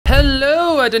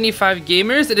Hello, Identify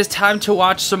gamers. It is time to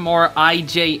watch some more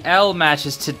IJL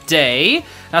matches today.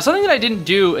 Now, something that I didn't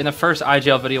do in the first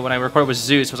IJL video when I recorded with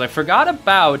Zeez was I forgot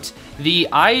about the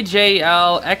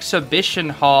IJL exhibition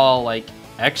hall, like,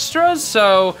 extras.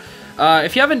 So,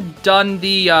 if you haven't done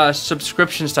the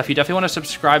subscription stuff, you definitely want to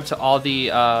subscribe to all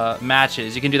the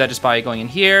matches. You can do that just by going in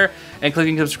here and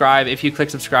clicking subscribe. If you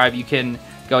click subscribe, you can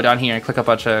go down here and click a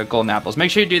bunch of golden apples. Make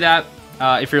sure you do that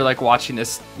if you're, like, watching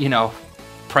this, you know,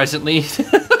 presently.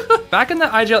 Back in the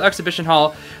IGL exhibition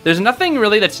hall, there's nothing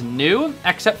really that's new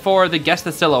except for the Guess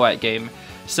the Silhouette game.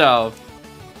 So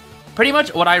pretty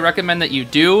much what I recommend that you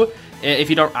do if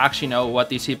you don't actually know what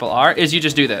these people are is you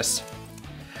just do this.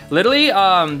 Literally,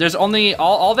 there's only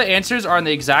all the answers are in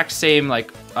the exact same like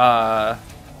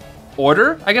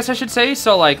order, I guess I should say.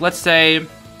 So like let's say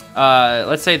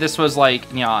this was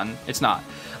like Neon. It's not.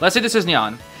 Let's say this is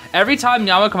Neon. Every time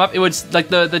Neon would come up, it would like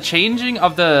the changing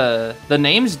of the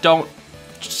names don't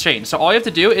change. So all you have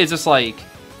to do is just like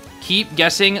keep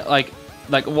guessing like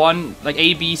one like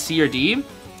A, B, C, or D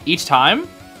each time.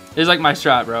 This is like my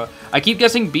strat, bro. I keep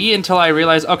guessing B until I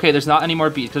realize okay, there's not any more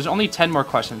B's because there's only 10 more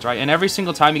questions, right? And every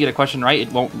single time you get a question right, it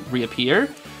won't reappear.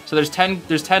 So there's 10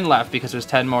 left because there's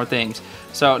 10 more things.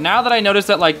 So now that I notice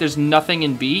that like there's nothing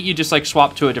in B, you just like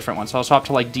swap to a different one. So I'll swap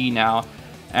to like D now.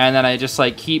 And then I just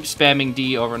like keep spamming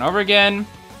D over and over again.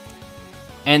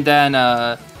 And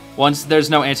then once there's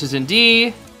no answers in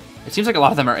D, it seems like a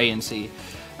lot of them are A and C.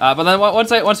 But then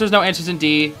once there's no answers in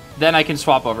D, then I can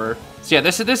swap over. So yeah,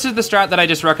 this is the strat that I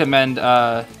just recommend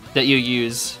that you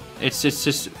use. It's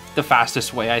just the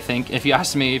fastest way, I think, if you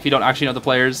ask me, if you don't actually know the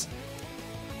players.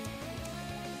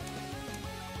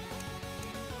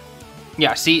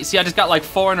 Yeah, see, I just got like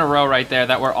 4 in a row right there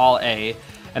that were all A.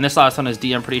 And this last one is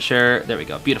D, I'm pretty sure. There we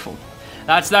go. Beautiful.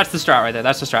 That's the strat right there.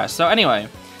 That's the strat. So anyway,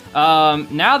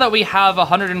 now that we have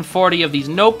 140 of these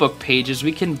notebook pages,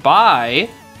 we can buy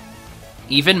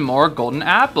even more golden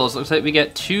apples. Looks like we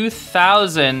get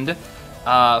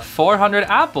 2,400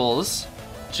 apples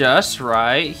just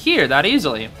right here, that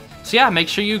easily. So yeah, make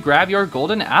sure you grab your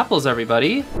golden apples,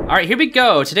 everybody. All right, here we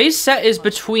go. Today's set is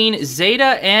between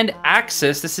ZETA and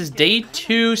AXIZ. This is day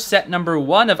 2, set number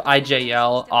 1 of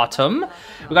IJL Autumn.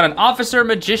 We got an officer,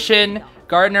 magician,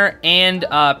 gardener, and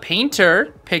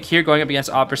painter pick here going up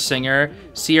against opera singer,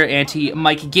 seer, anti,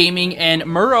 Mike Gaming, and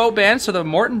Murrow band. So the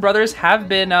Morton brothers have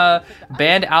been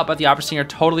banned out by the opera singer.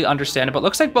 Totally understandable. It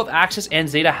looks like both AXIZ and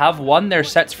ZETA have won their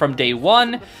sets from day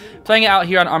 1. Playing it out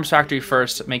here on Arms Factory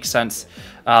first makes sense.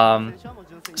 So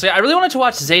yeah, I really wanted to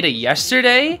watch ZETA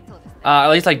yesterday, at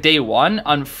least like day 1.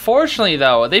 Unfortunately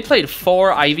though, they played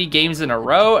 4 Ivy games in a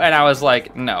row and I was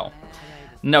like, no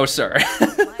sir.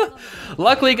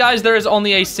 Luckily guys, there is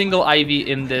only a single Ivy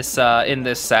in this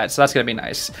set, so that's gonna be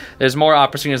nice. There's more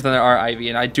opera singers than there are Ivy,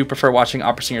 and I do prefer watching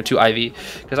opera singer to Ivy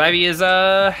because Ivy is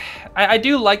I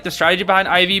do like the strategy behind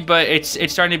Ivy, but it's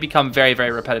starting to become very,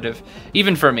 very repetitive,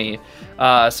 even for me.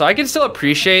 So I can still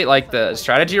appreciate like the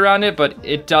strategy around it, but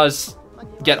it does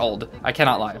get old. I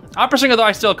cannot lie. Opera singer though,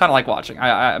 I still kind of like watching.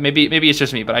 Maybe it's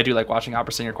just me, but I do like watching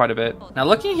opera singer quite a bit. Now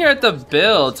looking here at the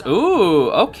builds,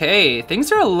 ooh, okay,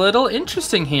 things are a little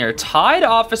interesting here. Tide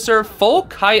officer, full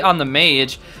kite on the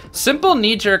mage, simple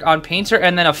knee jerk on painter,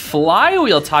 and then a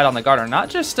flywheel tide on the gardener. Not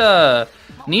just a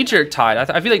knee jerk tide.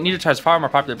 I feel like knee jerk tide is far more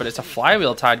popular, but it's a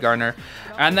flywheel tide gardener.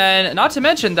 And then not to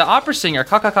mention the opera singer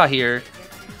KKK here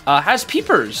has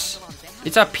peepers.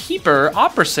 It's a peeper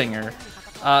opera singer.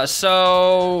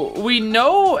 So we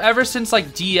know ever since like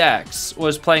DX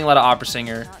was playing a lot of opera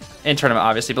singer in tournament,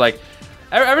 obviously, but like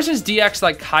ever since DX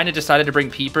like kind of decided to bring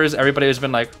peepers, everybody has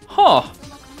been like, huh,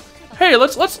 hey,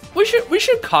 we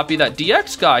should copy that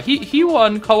DX guy. He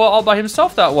won Koa all by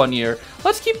himself that one year.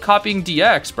 Let's keep copying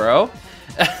DX, bro.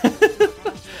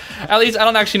 At least I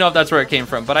don't actually know if that's where it came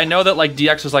from, but I know that like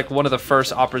DX was like one of the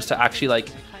first operas to actually like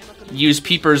use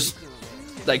peepers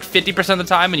like 50% of the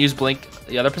time and use blink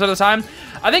the other percent of the time.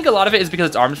 I think a lot of it is because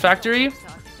it's Arms Factory,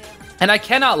 and I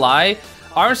cannot lie,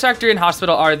 Arms Factory and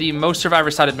Hospital are the most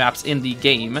survivor-sided maps in the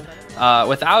game,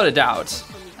 without a doubt.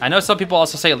 I know some people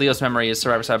also say Leo's Memory is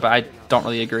survivor-sided, but I don't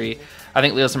really agree. I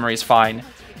think Leo's Memory is fine.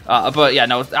 But yeah,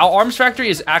 no, Arms Factory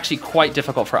is actually quite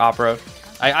difficult for opera.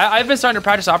 I've been starting to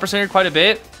practice opera singer quite a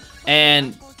bit,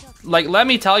 and like, let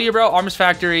me tell you, bro, Arms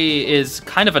Factory is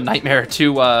kind of a nightmare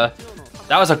to,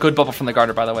 that was a good bubble from the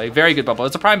gardener, by the way. Very good bubble.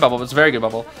 It's a prime bubble, but it's a very good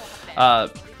bubble.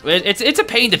 It's a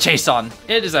pain to chase on.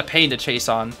 It is a pain to chase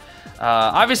on.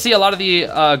 Obviously, a lot of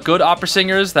the good opera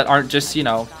singers that aren't just, you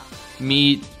know,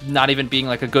 me not even being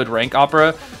like a good rank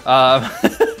opera.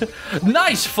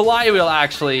 Nice flywheel,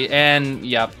 actually. And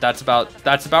yeah, that's about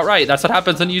right. That's what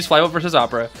happens when you use flywheel versus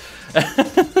opera.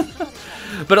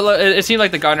 But it seemed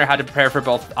like the Gardener had to prepare for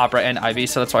both Opera and Ivy,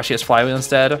 so that's why she has Flywheel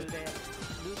instead.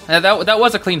 And that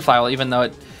was a clean Flywheel, even though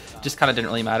it just kind of didn't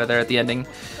really matter there at the ending.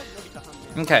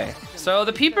 Okay, so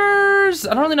the Peepers,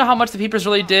 I don't really know how much the Peepers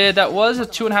really did. That was a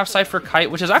 2.5 Cypher Kite,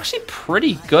 which is actually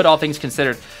pretty good, all things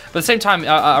considered. But at the same time,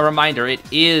 a reminder, it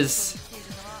is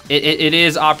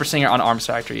Opera Singer on Arms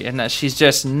Factory, and that she's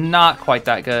just not quite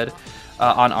that good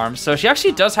on Arms. So she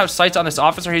actually does have sights on this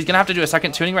officer. He's going to have to do a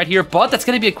second tuning right here, but that's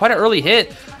going to be quite an early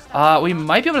hit. We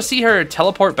might be able to see her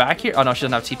teleport back here. Oh, no, she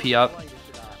doesn't have TP up.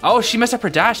 Oh, she messed up her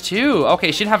dash, too.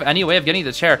 Okay, she didn't have any way of getting to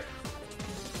the chair.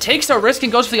 Takes a risk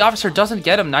and goes for the officer, doesn't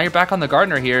get him. Now you're back on the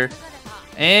Gardener here.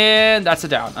 And that's a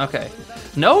down. Okay.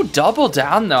 No double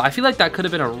down, though. I feel like that could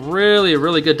have been a really,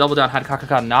 really good double down had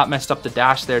Kakaka not messed up the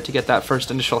dash there to get that first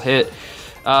initial hit.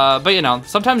 But, you know,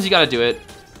 sometimes you got to do it.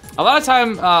 A lot of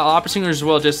time, Opera Singers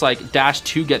will just, like, dash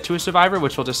to get to a survivor,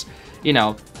 which will just, you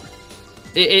know,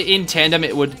 in tandem,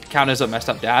 it would count as a messed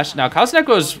up dash. Now,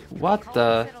 Kazuneko's, what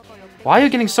the... Why are you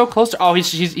getting so close to... Oh, he's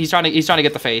trying to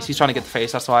get the face. He's trying to get the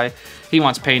face. That's why he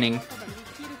wants painting.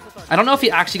 I don't know if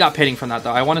he actually got painting from that,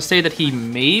 though. I want to say that he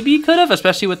maybe could have,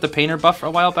 especially with the painter buff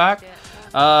a while back.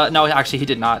 No, actually, he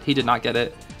did not. He did not get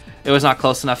it. It was not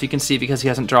close enough. You can see because he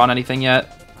hasn't drawn anything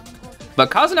yet. But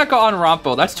Kazuneko on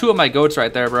Rompo. That's two of my goats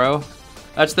right there, bro.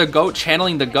 That's the goat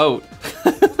channeling the goat.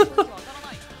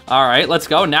 All right, let's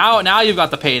go. Now you've got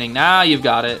the painting. Now you've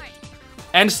got it.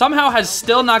 And somehow has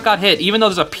still not got hit, even though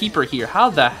there's a peeper here. How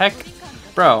the heck?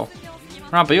 Bro.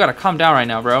 Rompo, you gotta calm down right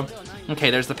now, bro.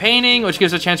 Okay, there's the painting, which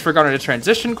gives a chance for Gardener to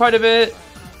transition quite a bit.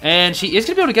 And she is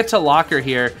gonna be able to get to Locker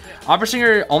here. Opera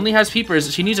Singer only has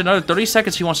peepers. She needs another 30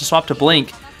 seconds. She wants to swap to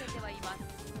Blink.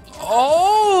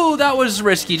 Oh, that was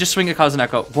risky. Just swing at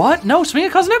Kazuneko. What? No, swing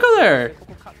at Kazuneko there.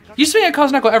 You swing at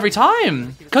Kazuneko every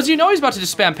time. Because you know he's about to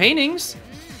just spam paintings.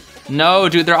 No,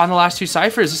 dude, they're on the last two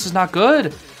ciphers. This is not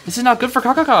good. This is not good for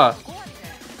Kakaka.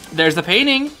 There's the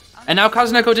painting. And now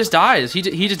Kazuneko just dies. He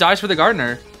just dies for the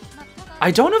Gardener.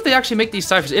 I don't know if they actually make these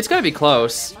ciphers. It's going to be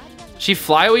close. She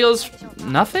flywheels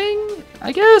nothing,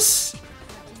 I guess?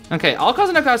 Okay, all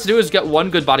Kazuneko has to do is get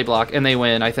one good body block, and they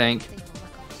win, I think.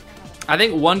 I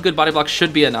think one good body block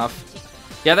should be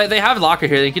enough. Yeah, they have Locker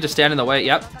here. They can just stand in the way.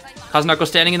 Yep. Kazuneko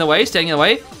standing in the way, standing in the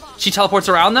way. She teleports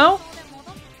around, though.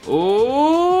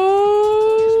 Ooh.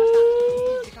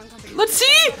 Let's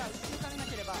see!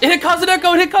 It hit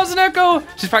Kazuneko! It hit Kazuneko!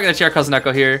 She's probably gonna chair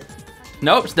Kazuneko here.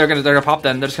 Nope, they're gonna pop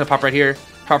then. They're just gonna pop right here.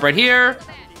 Pop right here.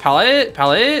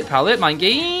 Palette, mind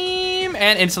game.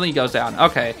 And instantly goes down.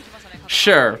 Okay.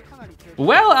 Sure.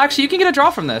 Well, actually, you can get a draw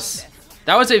from this.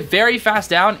 That was a very fast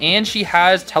down, and she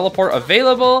has teleport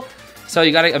available. So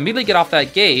you gotta immediately get off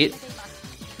that gate.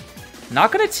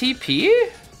 Not gonna TP?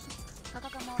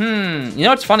 You know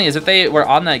what's funny is if they were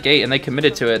on that gate and they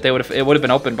committed to it, it would have been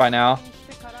open by now.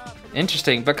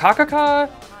 Interesting. But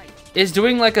Kakaka is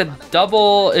doing like a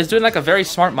very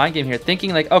smart mind game here,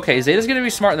 thinking like, okay, Zeta's gonna be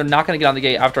smart and they're not gonna get on the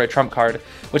gate after I trump card,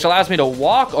 which allows me to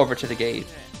walk over to the gate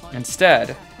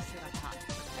instead.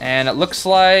 And it looks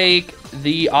like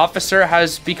the officer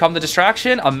has become the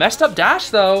distraction. A messed up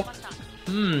dash though.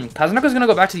 Kazuneko's gonna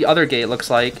go back to the other gate, looks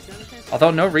like.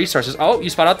 Although no resources. Oh, you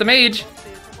spot out the mage.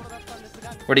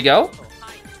 Where'd he go?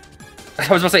 I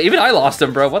was about to say, even I lost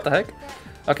him, bro. What the heck?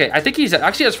 Okay, I think he's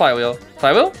actually has flywheel.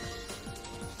 Flywheel?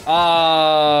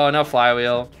 Oh, no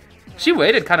flywheel. She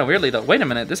waited kind of weirdly, though. Wait a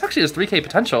minute. This actually has 3k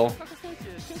potential.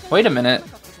 Wait a minute.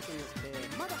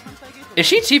 If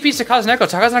she TPs to Kazuneko,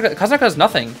 Kazuneko has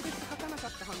nothing.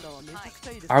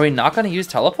 Are we not going to use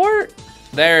teleport?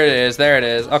 There it is. There it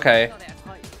is. Okay.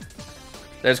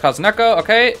 There's Kazuneko.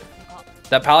 Okay.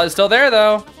 That pallet is still there,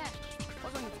 though.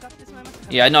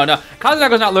 Yeah, no.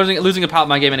 Kazuneko's not losing a pallet in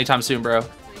my game anytime soon, bro.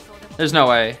 There's no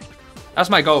way. That's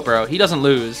my goat, bro. He doesn't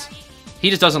lose. He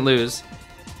just doesn't lose.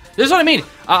 This is what I mean.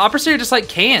 Opera Singer just like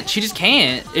can't. She just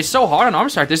can't. It's so hard on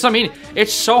Armstrong. This is what I mean.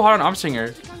 It's so hard on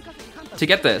Armstringer to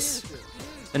get this.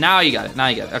 And now you got it. Now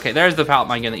you get it. Okay, there's the pallet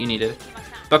mind game that you needed.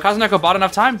 But Kazuneko bought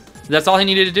enough time. That's all he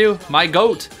needed to do. My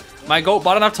goat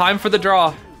bought enough time for the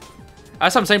draw.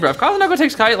 That's what I'm saying, bro. If Kazuneko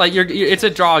takes kite, like it's a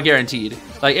draw guaranteed.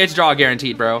 Like it's draw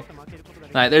guaranteed, bro.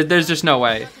 Like there's just no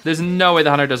way. There's no way the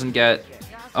hunter doesn't get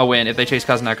a win if they chase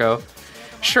Kazuneko.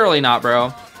 Surely not,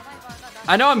 bro.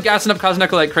 I know I'm gassing up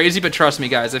Kazuneko like crazy, but trust me,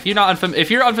 guys. If you're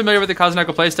unfamiliar with the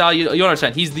Kazuneko playstyle, you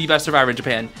understand. He's the best survivor in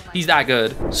Japan. He's that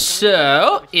good.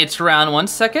 So it's round 1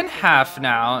 second half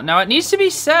now. Now it needs to be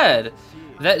said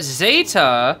that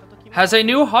ZETA has a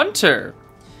new hunter.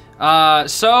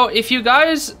 So if you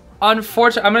guys,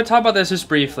 unfortunately, I'm gonna talk about this just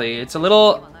briefly. It's a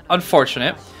little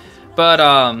unfortunate, but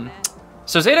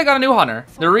so ZETA got a new hunter.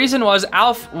 The reason was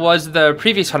Alf was the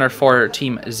previous hunter for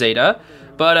Team ZETA.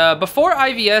 But before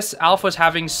IVS, Alf was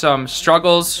having some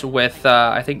struggles with,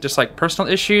 I think, just like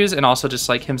personal issues and also just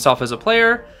like himself as a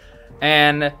player.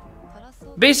 And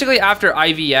basically after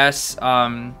IVS,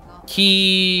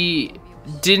 he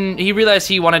realized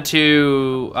he wanted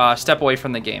to step away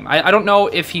from the game. I don't know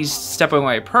if he's stepping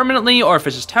away permanently or if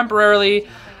it's just temporarily.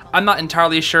 I'm not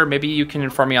entirely sure. Maybe you can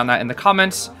inform me on that in the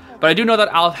comments. But I do know that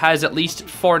Alf has, at least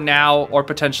for now or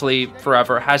potentially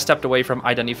forever, has stepped away from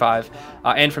Identity 5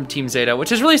 and from Team Zeta,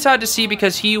 which is really sad to see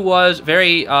because he was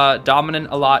very dominant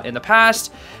a lot in the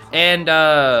past and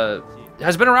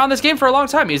has been around this game for a long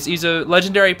time. He's a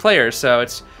legendary player, so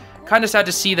it's kind of sad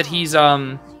to see that he's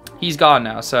gone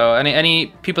now. So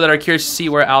any people that are curious to see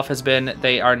where Alf has been,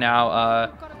 they are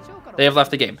now they have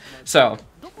left the game. So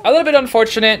a little bit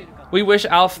unfortunate. We wish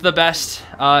Alf the best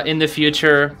in the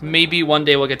future. Maybe one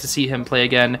day we'll get to see him play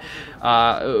again.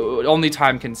 Only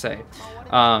time can say.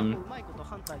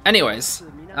 Anyways,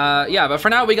 yeah, but for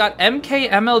now we got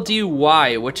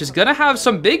MKMLDY, which is gonna have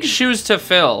some big shoes to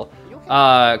fill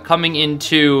coming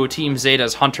into Team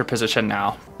Zeta's Hunter position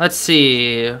now. Let's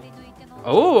see.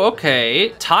 Oh,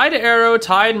 okay. Tide Arrow,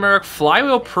 Tide Merc,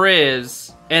 Flywheel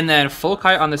Priz, and then Full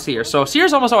Kite on the Seer. So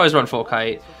Seer's almost always run Full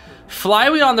Kite.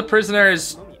 Flywheel on the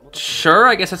Prisoners. Sure,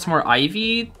 I guess it's more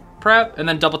Ivy prep, and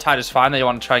then Double Tide is fine. They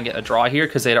want to try and get a draw here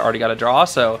because Zeta already got a draw.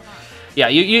 So, yeah,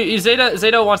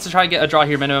 Zeta wants to try and get a draw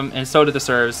here minimum, and so do the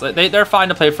Serves. They're fine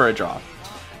to play for a draw.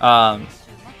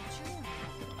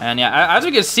 And yeah, as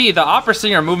we can see, the Opera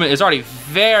Singer movement is already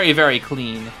very, very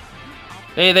clean.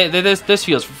 This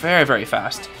feels very, very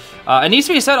fast. It needs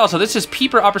to be said also, this is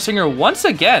Peeper Opera Singer once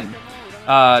again.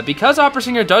 Because Opera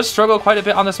Singer does struggle quite a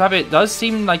bit on this map, it does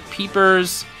seem like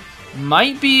Peepers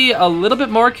might be a little bit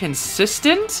more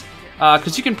consistent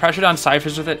because you can pressure down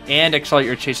ciphers with it and accelerate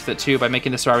your chase with it too by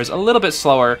making the survivors a little bit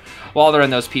slower while they're in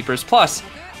those peepers. Plus,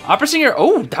 Opera Singer,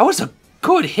 oh, that was a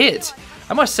good hit.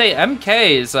 I must say,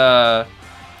 MK's, I'm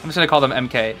just going to call them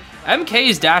MK.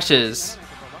 MK's dashes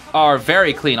are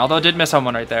very clean, although I did miss on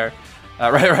one right there,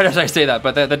 right as I say that.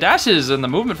 But the dashes and the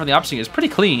movement from the Opera Singer is pretty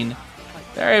clean.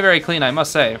 Very, very clean, I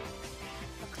must say.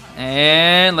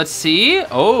 And let's see.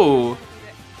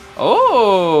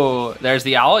 Oh, there's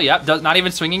the owl. Yep, not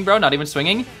even swinging, bro. Not even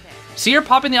swinging. See, you're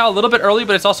popping the owl a little bit early,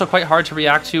 but it's also quite hard to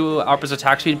react to Opera's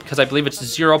attack speed because I believe it's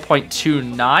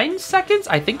 0.29 seconds.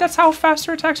 I think that's how fast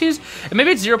her attack speed is. And maybe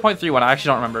it's 0.31. I actually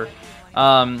don't remember.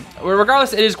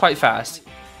 Regardless, it is quite fast.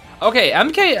 Okay,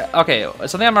 MK. Okay,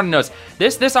 something I'm running notes.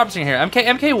 This option here.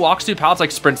 MK walks through pallets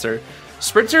like Sprinter.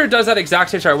 Sprinter does that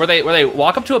exact same chart where they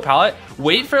walk up to a pallet,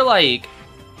 wait for like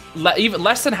even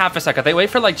less than half a second. They wait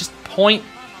for like just 0.2,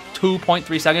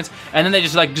 0.3 seconds, and then they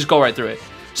just go right through it.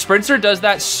 Sprinter does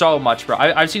that so much, bro.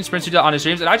 I've seen Sprinter do that on his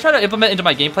streams, and I try to implement into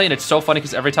my gameplay, and it's so funny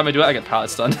because every time I do it, I get pallet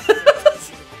stunned.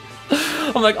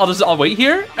 I'm like, I'll wait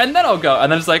here, and then I'll go,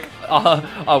 and then it's like,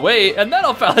 I'll wait, and then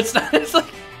I'll pallet stun. It's like,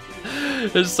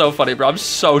 it's so funny, bro. I'm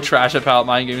so trash at pallet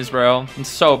mind games, bro. I'm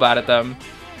so bad at them.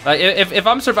 Like, if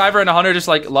I'm Survivor and a Hunter just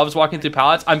like loves walking through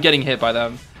pallets, I'm getting hit by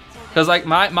them. Because like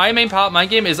my main pallet mind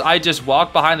game is I just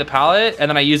walk behind the pallet and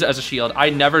then I use it as a shield.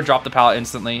 I never drop the pallet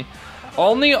instantly.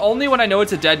 Only when I know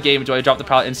it's a dead game do I drop the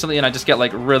pallet instantly, and I just get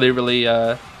like really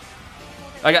I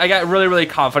got really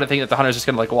confident thinking that the Hunter's just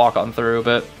gonna like walk on through.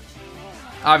 But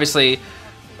obviously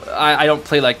I don't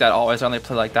play like that always. I only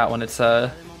play like that when it's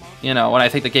you know, when I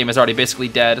think the game is already basically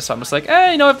dead. So I'm just like,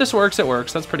 you know, if this works, it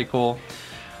works. That's pretty cool.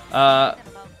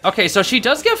 Okay, so she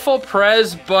does get full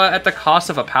prez, but at the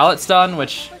cost of a pallet stun,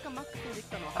 which,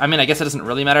 I mean, I guess it doesn't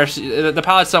really matter. The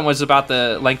pallet stun was about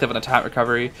the length of an attack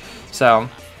recovery, so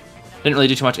didn't really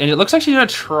do too much. And it looks like she's gonna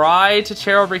try to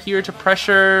chair over here to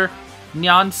pressure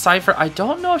Neon Cypher. I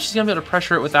don't know if she's gonna be able to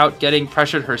pressure it without getting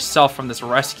pressured herself from this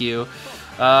rescue.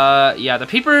 Yeah, the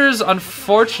peepers,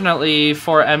 unfortunately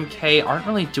for MK, aren't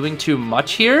really doing too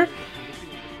much here.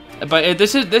 But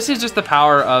this is just the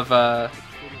power of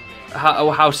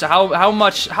how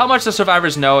much the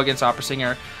survivors know against Opera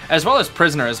Singer, as well as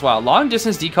Prisoner as well. Long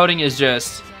distance decoding is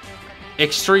just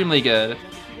extremely good,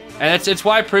 and it's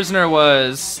why Prisoner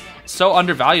was so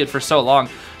undervalued for so long.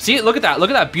 See, look at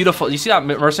that beautiful. You see that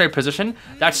mercenary position?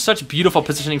 That's such beautiful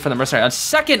positioning for the mercenary. On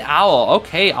second owl,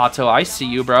 okay, Otto, I see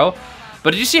you, bro.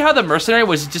 But did you see how the mercenary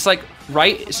was just like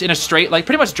right in a straight, like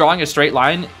pretty much drawing a straight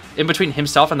line in between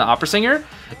himself and the Opera Singer?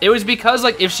 It was because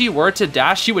like if she were to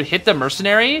dash, she would hit the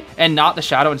mercenary and not the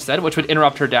shadow instead, which would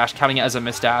interrupt her dash, counting it as a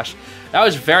missed dash. That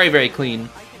was very clean.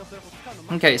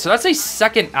 Okay, so that's a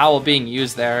second owl being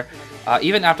used there,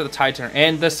 even after the tide turn.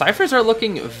 And the ciphers are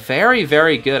looking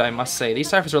very good, I must say. These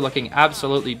ciphers are looking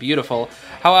absolutely beautiful.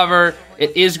 However,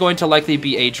 it is going to likely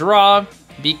be a draw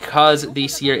because the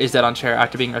Seer is dead on chair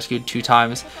after being rescued 2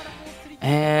 times.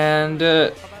 And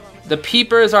the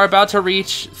peepers are about to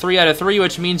reach 3 out of 3,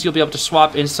 which means you'll be able to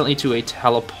swap instantly to a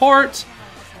teleport.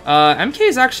 MK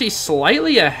is actually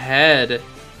slightly ahead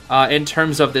in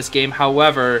terms of this game.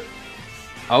 However,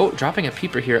 oh, dropping a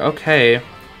peeper here. Okay.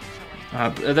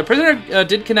 The prisoner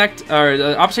did connect, or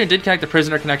the opportunity did connect the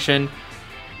prisoner connection.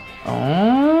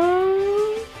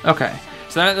 Oh, okay.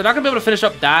 So they're not gonna be able to finish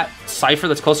up that cipher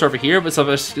that's closer over here, but so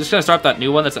they're just gonna start up that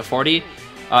new one that's at 40.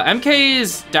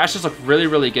 MK's dashes look really,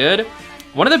 really good.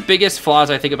 One of the biggest flaws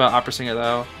I think about Opera Singer,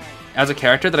 though, as a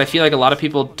character that I feel like a lot of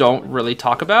people don't really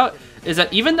talk about, is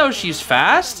that even though she's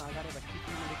fast,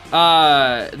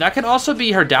 that can also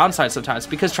be her downside sometimes,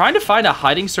 because trying to find a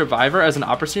hiding survivor as an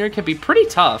Opera Singer can be pretty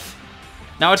tough.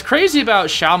 Now, what's crazy about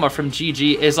Xiaoma from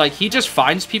GG is, like, he just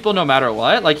finds people no matter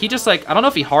what. Like, he just, like, I don't know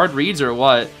if he hard reads or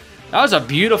what. That was a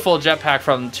beautiful jetpack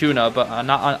from Tuna, but I'm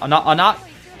not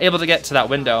able to get to that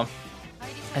window.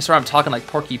 I swear I'm talking like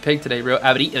Porky Pig today, bro.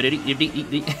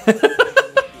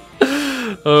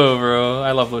 Oh, bro,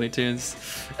 I love Looney Tunes.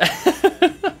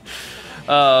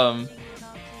 But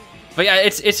yeah,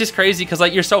 it's just crazy because,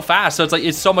 like, you're so fast, so it's like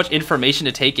it's so much information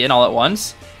to take in all at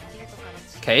once.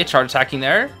 Okay, charge attacking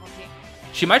there.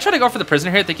 She might try to go for the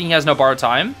prisoner here, thinking he has no borrowed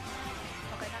time.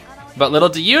 But little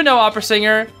do you know, Opera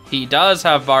Singer, he does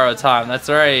have borrowed time. That's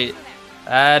right.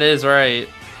 That is right.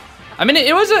 I mean,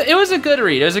 it was a good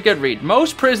read. It was a good read.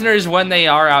 Most prisoners, when they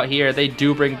are out here, they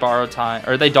do bring borrowed time,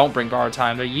 or they don't bring borrowed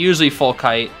time. They're usually full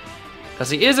kite, because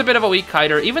he is a bit of a weak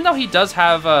kiter, even though he does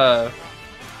have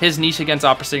his niche against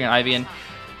Opera Singer and Ivy. And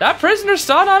that prisoner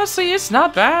stun, honestly, it's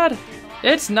not bad.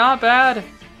 It's not bad.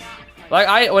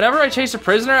 Like, whenever I chase a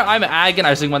prisoner, I'm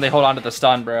agonizing when they hold on to the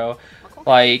stun, bro.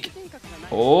 Like,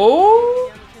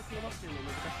 oh,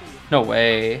 no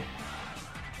way.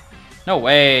 No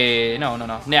way. No.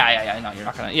 Yeah, no, you're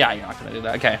not gonna do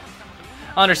that. Okay.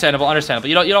 Understandable.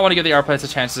 You don't want to give the opponents a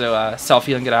chance to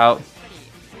self-heal and get out.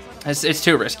 It's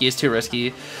too risky. It's too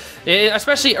risky.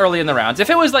 Especially early in the rounds. If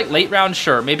it was like late round,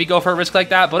 sure, maybe go for a risk like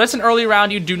that. But it's an early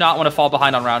round, you do not want to fall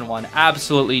behind on round 1.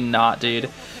 Absolutely not, dude.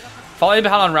 Falling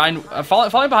behind on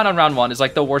round 1 is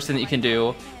like the worst thing that you can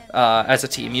do as a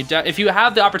team. If you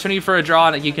have the opportunity for a draw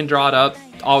and you can draw it up,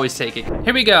 always take it.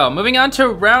 Here we go. Moving on to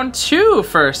round 2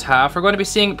 first half. We're going to be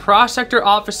seeing Prospector,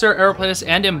 Officer, Aeroplanist,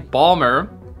 and Embalmer.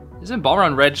 This is Embalmer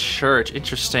on Red Church.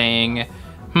 Interesting.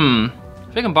 I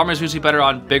think Embalmer is usually better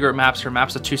on bigger maps or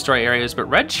maps with 2-story areas, but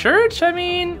Red Church, I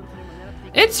mean,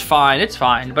 it's fine.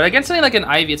 But against something like an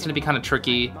Ivy, it's going to be kind of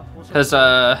tricky because,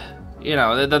 you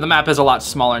know, the map is a lot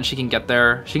smaller and she can get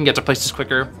there. She can get to places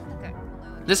quicker.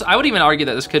 I would even argue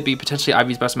that this could be potentially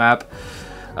Ivy's best map.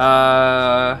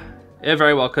 It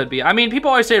very well could be. I mean, people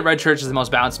always say Red Church is the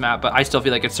most balanced map, but I still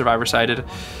feel like it's survivor-sided.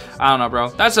 I don't know, bro.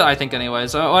 That's what I think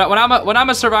anyways. When I'm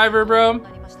a survivor, bro,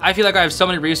 I feel like I have so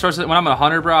many resources. When I'm a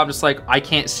hunter, bro, I'm just like, I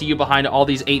can't see you behind all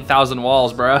these 8,000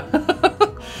 walls, bro.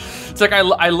 It's like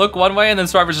I look one way and then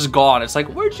survivor's just gone. It's like,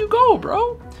 where'd you go,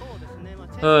 bro?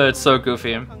 It's so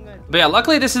goofy. But yeah,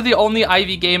 luckily this is the only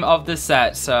Ivy game of the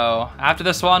set, so after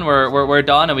this one, we're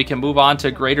done and we can move on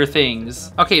to greater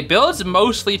things. Okay, builds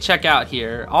mostly check out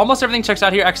here. Almost everything checks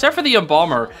out here, except for the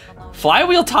Embalmer.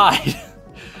 Flywheel Tide.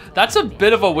 That's a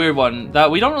bit of a weird one,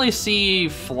 that we don't really see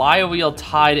Flywheel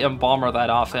Tide Embalmer that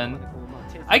often.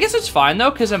 I guess it's fine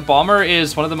though, because Embalmer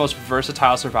is one of the most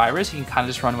versatile survivors. He can kind of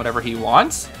just run whatever he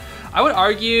wants. I would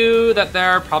argue that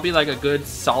there are probably like a good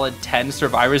solid 10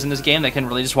 survivors in this game that can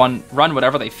really just run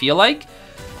whatever they feel like.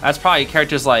 That's probably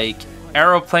characters like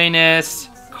Aeroplanist,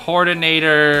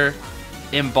 Coordinator,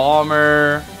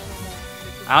 Embalmer.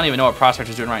 I don't even know what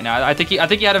Prospector's doing right now. I think he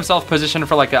had himself positioned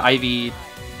for like an Ivy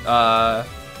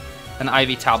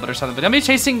tablet or something. But I'm gonna be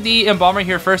chasing the Embalmer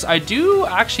here first. I do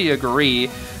actually agree.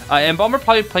 Embalmer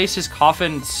probably placed his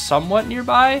coffin somewhat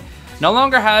nearby. No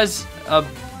longer has a...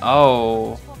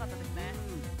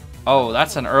 Oh,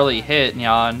 that's an early hit,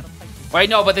 Nyan. Wait,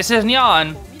 no, but this is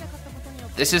Nyan.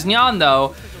 This is Nyan,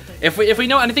 though. If we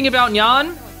know anything about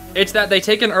Nyan, it's that they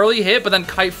take an early hit, but then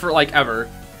kite for, like, ever.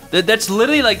 That's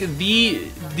literally, like,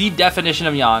 the definition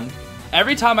of Nyan.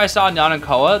 Every time I saw Nyan and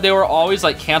Koa, they were always,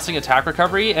 like, canceling attack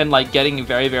recovery and, like, getting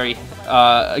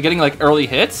getting, like, early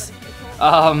hits.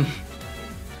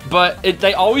 But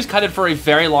they always kited for a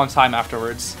very long time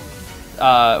afterwards.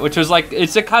 Which was like, it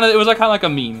was kind of like a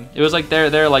meme. It was like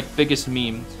their like biggest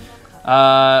meme.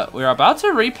 We're about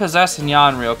to repossess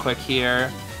Nyan real quick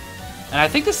here, and I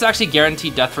think this is actually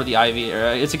guaranteed death for the Ivy.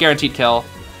 It's a guaranteed kill.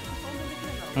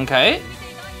 Okay.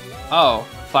 Oh,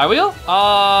 flywheel?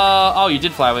 Oh, you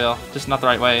did flywheel, just not the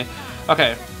right way.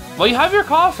 Okay. Well, you have your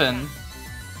coffin.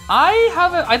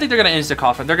 I think they're gonna instant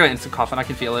coffin. They're gonna instant coffin. I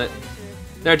can feel it.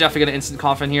 They're definitely gonna instant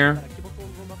coffin here.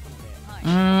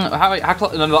 How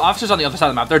close? No, the officer's on the other side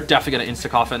of the map. They're definitely gonna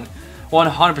insta-coffin.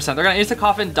 100%. They're gonna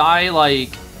insta-coffin, die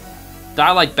like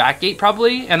backgate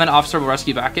probably, and then officer will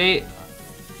rescue backgate.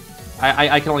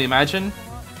 I can only imagine.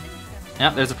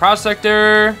 Yep, there's a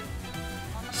prospector.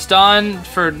 Stunned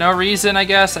for no reason, I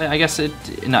guess. No,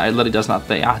 it literally does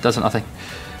nothing. Yeah, it does nothing.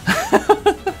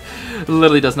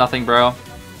 Literally does nothing, bro.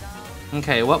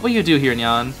 Okay, what will you do here,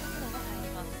 Nyan?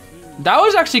 That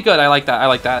was actually good. I like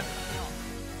that.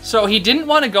 So he didn't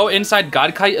want to go inside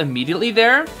Godkite immediately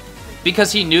there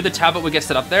because he knew the tablet would get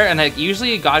set up there, and like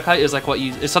usually Godkite is like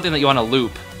is something that you want to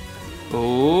loop.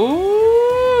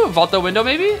 Ooh, vault the window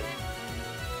maybe?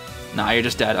 Nah, you're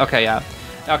just dead. Okay, yeah.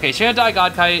 Okay, she's gonna die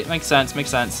Godkite. Makes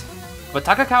sense. But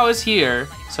Takakao is here,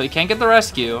 so he can't get the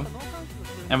rescue.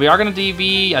 And we are gonna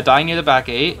be dying near the back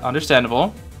gate.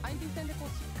 Understandable.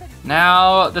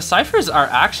 Now, the ciphers are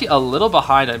actually a little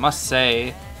behind, I must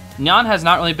say. Nyan has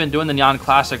not really been doing the Nyan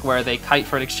Classic where they kite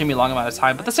for an extremely long amount of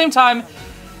time. But at the same time,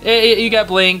 you get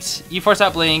blinked, you force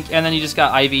that blink, and then you just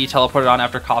got Ivy teleported on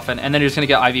after Coffin, and then you're just gonna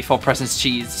get Ivy full presence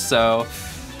cheese. So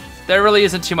there really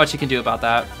isn't too much you can do about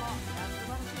that.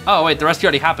 Oh wait, the rescue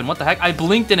already happened. What the heck? I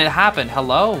blinked and it happened.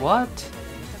 Hello? What?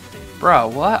 Bro,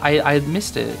 what? I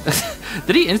missed it.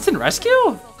 Did he instant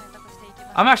rescue?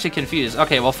 I'm actually confused.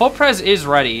 Okay, well, full pres is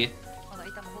ready.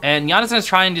 And Nyan is going to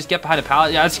try and just get behind a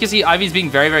pallet. Yeah, as you can see, Ivy's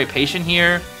being very, very patient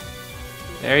here.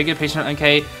 Very good patient.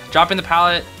 Okay, dropping the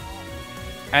pallet.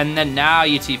 And then now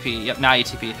you TP. Yep, now you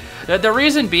TP. The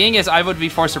reason being is I would be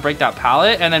forced to break that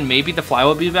pallet, and then maybe the fly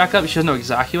will be back up. She doesn't know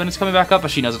exactly when it's coming back up, but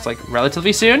she knows it's like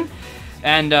relatively soon.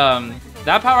 And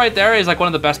that pallet right there is like one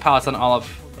of the best pallets on all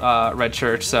of Red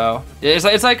Church. So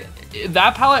it's like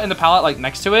that pallet and the pallet like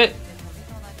next to it,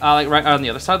 like right on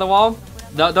the other side of the wall.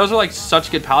 Those are like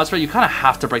such good pallets, where you kind of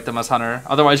have to break them as Hunter.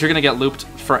 Otherwise, you're gonna get looped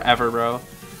forever, bro.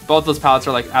 Both those pallets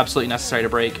are like absolutely necessary to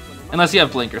break, unless you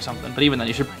have Blink or something. But even then,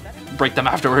 you should break them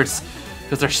afterwards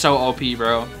because they're so OP,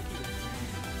 bro.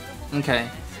 Okay,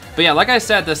 but yeah, like I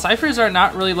said, the ciphers are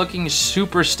not really looking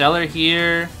super stellar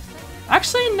here.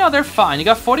 Actually, no, they're fine. You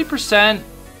got 40%,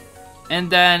 and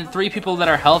then 3 people that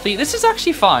are healthy. This is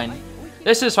actually fine.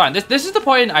 This is fine. This is the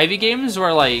point in Ivy games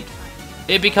where like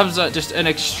it becomes just an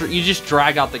extra. You just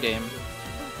drag out the game.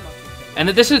 And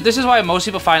this is why most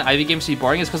people find Ivy games to be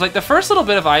boring, is because like the first little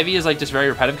bit of Ivy is like just very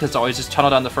repetitive because it's always just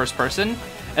tunnel down the first person,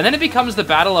 and then it becomes the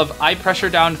battle of I pressure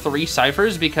down 3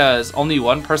 ciphers because only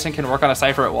one person can work on a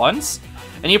cipher at once,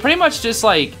 and you pretty much just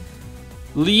like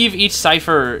leave each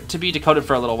cipher to be decoded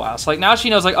for a little while. So like now she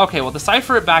knows like, okay, well the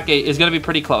cipher at Backgate is gonna be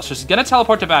pretty close, so she's gonna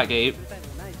teleport to Backgate.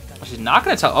 She's not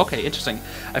gonna okay, interesting.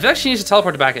 I feel like she needs to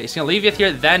teleport to Backgate. She's gonna leave it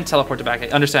here, then teleport to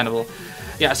Backgate. Understandable.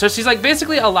 Yeah, so she's like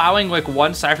basically allowing like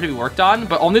one cipher to be worked on,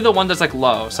 but only the one that's like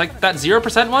low. So like that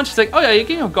 0% one, she's like, oh yeah, you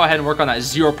can go ahead and work on that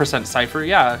 0% cipher.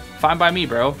 Yeah, fine by me,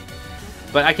 bro.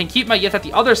 But I can keep my Yith at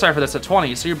the other cipher that's at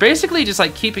 20. So you're basically just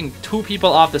like keeping 2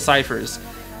 people off the ciphers.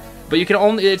 But you can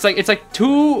only, it's like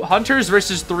 2 hunters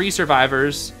versus 3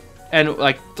 survivors and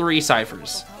like 3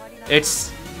 ciphers.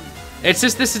 This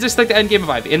is just like the end game of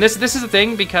Ivy. And this is the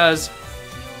thing, because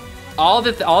all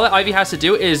that Ivy has to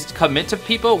do is commit to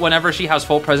people whenever she has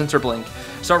full presence or blink.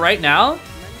 So right now,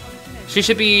 she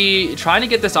should be trying to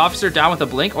get this officer down with a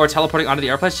blink or teleporting onto the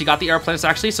airplane. She got the airplane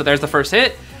actually, so there's the first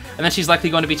hit. And then she's likely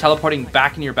going to be teleporting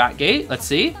back in your back gate. Let's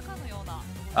see.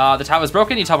 The tower is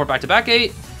broken. You teleport back to back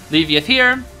gate. Leave Yith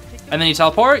here. And then you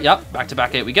teleport. Yep, back to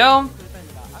back gate we go.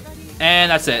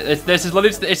 And that's it. This is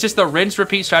literally, it's just the rinse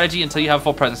repeat strategy until you have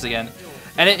full presence again.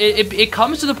 And it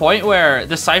comes to the point where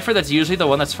the cipher that's usually the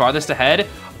one that's farthest ahead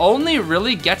only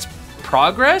really gets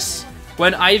progress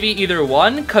when Ivy either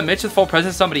 1 commits with full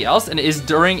presence to somebody else and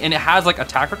it has like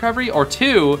attack recovery, or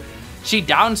 2, she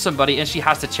downs somebody and she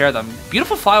has to chair them.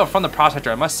 Beautiful flyover from the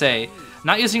prospector, I must say.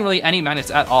 Not using really any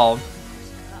magnets at all.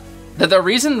 The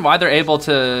reason why they're able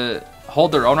to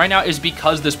hold their own right now is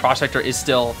because this prospector is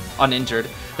still uninjured.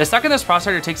 The second this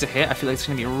prospector takes a hit, I feel like it's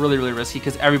going to be really, really risky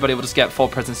because everybody will just get full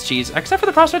presence cheese, except for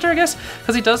the prospector, I guess,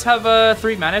 because he does have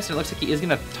 3 magnets, and it looks like he is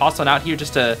going to toss one out here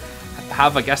just to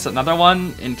have, I guess, another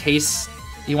one in case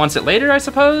he wants it later, I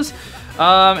suppose.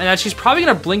 And then she's probably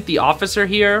going to blink the officer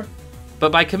here,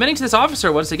 but by committing to this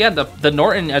officer, once again, the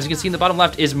Norton, as you can see in the bottom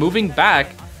left, is moving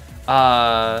back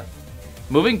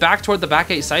toward the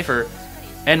back 8 cipher,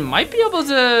 and might be able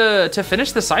to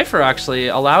finish the cipher, actually,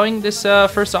 allowing this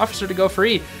first officer to go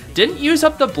free. Didn't use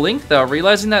up the blink, though,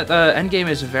 realizing that the endgame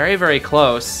is very, very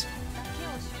close.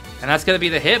 And that's going to be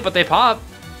the hit, but they pop.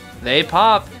 They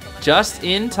pop just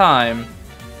in time.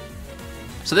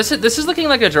 So this is looking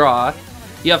like a draw.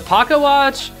 You have Pocket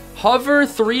Watch, Hover,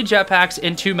 3 jetpacks,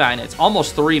 and 2 magnets.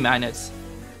 Almost 3 magnets.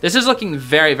 This is looking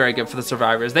very, very good for the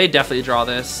survivors. They definitely draw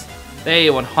this. They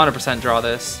 100% draw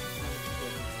this.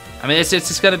 I mean, it's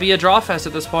just gonna be a draw fest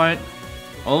at this point.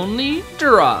 Only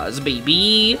draws,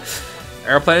 baby.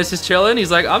 Airplane is just chilling.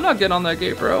 He's like, I'm not getting on that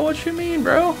gate, bro. What you mean,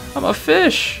 bro? I'm a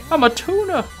fish. I'm a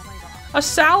tuna. A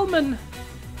salmon.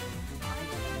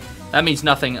 That means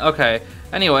nothing. Okay.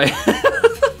 Anyway.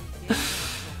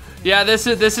 Yeah, this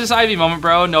is Ivy moment,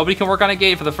 bro. Nobody can work on a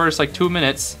gate for the first like 2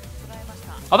 minutes.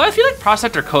 Although I feel like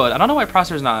Prospector could. I don't know why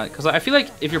Prospector's not. Because I feel like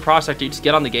if you're Prospector, you just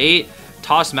get on the gate,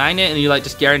 toss Magnet, and you like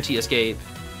just guarantee escape.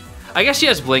 I guess she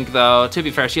has Blink though. To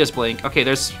be fair, she has Blink. Okay,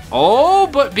 there's... Oh,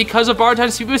 but because of Bar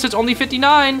 10 speed boost, it's only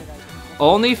 59.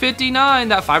 Only 59.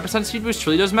 That 5% speed boost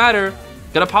truly does matter.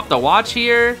 Gonna pop the watch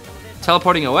here.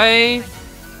 Teleporting away.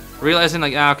 Realizing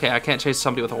like, okay, I can't chase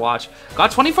somebody with a watch.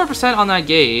 Got 24% on that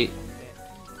gate.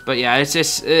 But yeah, it's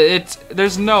just...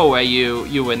 There's no way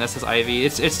you win this as Ivy.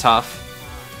 It's tough.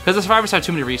 Because the survivors have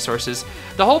too many resources.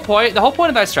 The whole point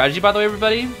of that strategy, by the way,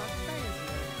 everybody,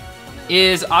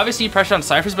 is obviously you pressure on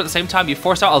ciphers, but at the same time you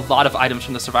force out a lot of items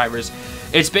from the survivors.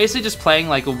 It's basically just playing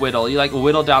like a whittle. You like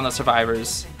whittle down the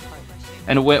survivors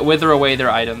and wither away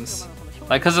their items.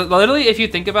 Like, because literally, if you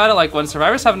think about it, like when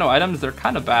survivors have no items, they're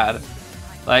kind of bad.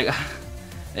 Like,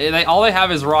 all they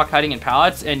have is rock hiding and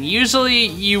pallets, and usually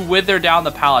you wither down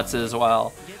the pallets as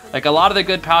well. Like a lot of the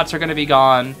good pallets are going to be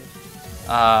gone.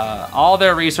 All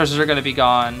their resources are going to be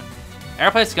gone.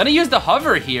 Airplane's gonna use the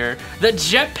hover here. The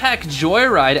jetpack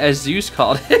joyride, as Zeus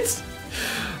called it.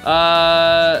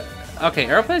 Okay,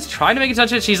 Airplane's trying to make a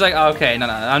dungeon. She's like, okay, no,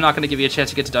 I'm not gonna give you a chance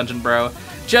to get to dungeon, bro.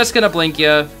 Just gonna blink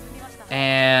you.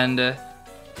 And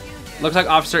looks like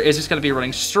Officer is just gonna be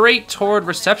running straight toward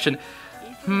reception.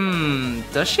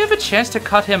 Does she have a chance to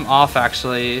cut him off,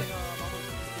 actually?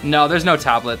 No, there's no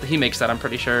tablet. He makes that, I'm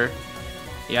pretty sure.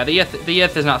 Yeah, the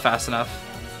Yith is not fast enough.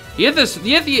 The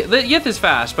Yith is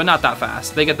fast, but not that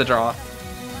fast. They get the draw.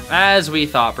 As we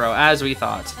thought, bro. As we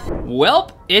thought.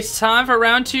 Welp, it's time for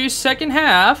round 2, second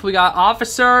half. We got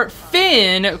Officer,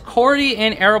 Finn, Cordy,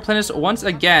 and Aeroplanist once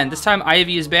again. This time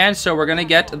Ivy is banned, so we're gonna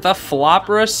get the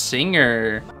Flopra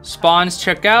Singer. Spawns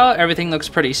check out. Everything looks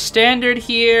pretty standard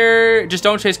here. Just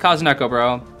don't chase Kazuneko,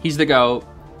 bro. He's the GOAT.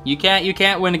 You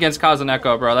can't win against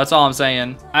Kazuneko, bro. That's all I'm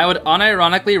saying. I would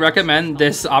unironically recommend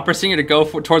this Opera Singer to go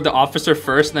toward the Officer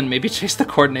first, and then maybe chase the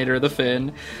Coordinator of the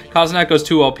Finn. Kazuneko's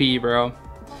too OP, bro.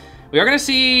 We are gonna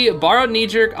see Borrowed Knee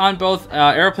Jerk on both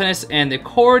Aeroplanist and the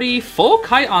Cordy. Full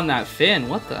Kite on that Finn.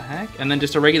 What the heck? And then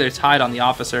just a regular Tide on the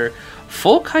Officer.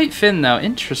 Full Kite Finn, though.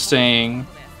 Interesting.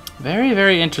 Very,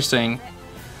 very interesting.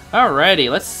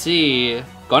 Alrighty, let's see.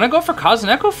 Gonna go for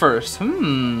Kazuneko first.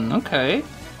 Okay.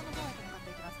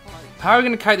 How are we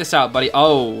gonna kite this out, buddy?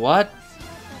 Oh, what?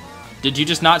 Did you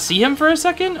just not see him for a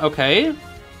second? Okay.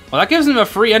 Well, that gives him a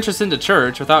free entrance into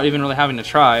church without even really having to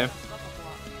try.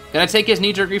 Gonna take his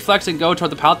knee-jerk reflex and go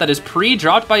toward the pallet that is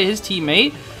pre-dropped by his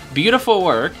teammate. Beautiful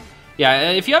work.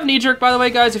 Yeah, if you have knee-jerk, by the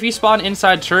way, guys, if you spawn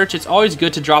inside church, it's always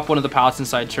good to drop one of the pallets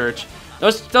inside church.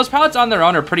 Those pallets on their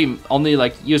own are pretty only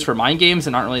like used for mind games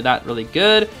and aren't really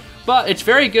good. But it's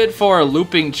very good for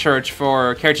looping church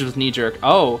for characters with knee-jerk.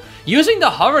 Oh, using the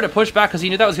hover to push back because he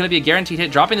knew that was going to be a guaranteed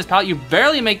hit. Dropping this pallet, you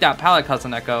barely make that pallet,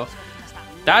 Kazuneko.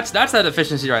 That's that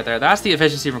efficiency right there. That's the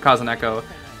efficiency from Kazuneko.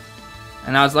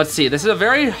 And now let's see. This is a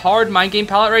very hard mind game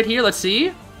pallet right here. Let's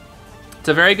see. It's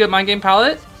a very good mind game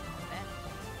pallet.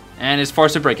 And is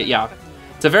forced to break it. Yeah.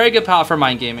 It's a very good pallet for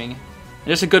mind gaming. And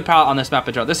just a good pallet on this map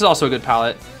of drone. This is also a good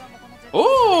pallet.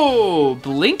 Oh,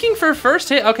 blinking for first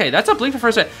hit. Okay, that's a blink for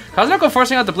first hit. Kazuneko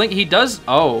forcing out the blink. He does.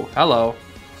 Oh, hello.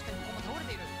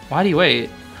 Why do you wait?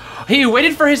 He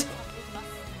waited for his...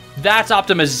 That's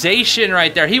optimization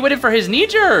right there. He waited for his knee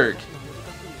jerk.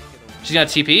 She's gonna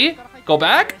TP. Go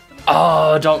back.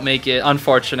 Oh, don't make it.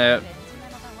 Unfortunate.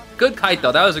 Good kite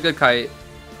though. That was a good kite.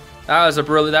 That was a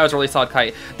really solid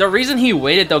kite. The reason he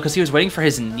waited though, because he was waiting for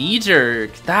his knee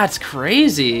jerk. That's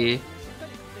crazy.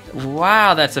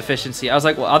 Wow, that's efficiency. I was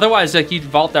like, well, otherwise, like, you'd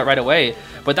vault that right away.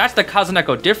 But that's the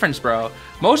Kazuneko difference, bro.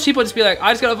 Most people just be like,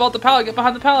 I just gotta vault the pallet, get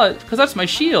behind the pallet, because that's my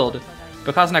shield.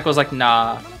 But Kazuneko's like,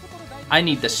 nah, I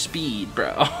need the speed,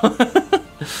 bro.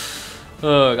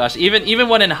 Oh, gosh. Even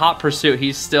when in hot pursuit,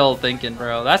 he's still thinking,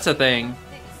 bro. That's the thing.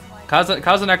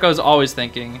 Kazuneko's always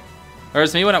thinking.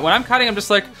 Whereas me, when I'm kiting, I'm just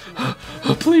like,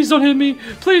 oh, please don't hit me.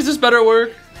 Please, this better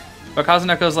work. But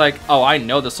Kazuneko's like, oh, I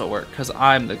know this will work, because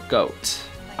I'm the GOAT.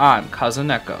 I'm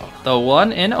Kazuneko, the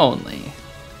one and only.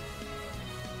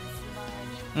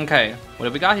 Okay, what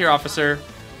have we got here, officer?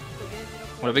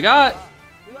 What have we got?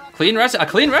 Clean rescue, a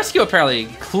clean rescue apparently.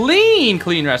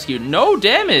 Clean rescue, no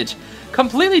damage.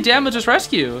 Completely damageless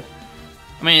rescue.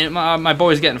 I mean, my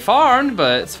boy's getting farmed,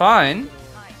 but it's fine.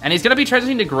 And he's gonna be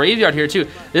transitioning to Graveyard here too.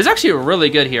 This is actually really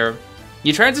good here.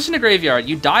 You transition to Graveyard,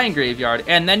 you die in Graveyard,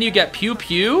 and then you get Pew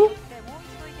Pew.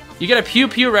 You get a Pew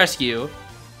Pew rescue,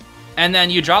 and then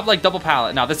you drop like double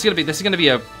pallet. Now this is gonna be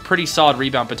a pretty solid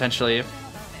rebound potentially.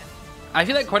 I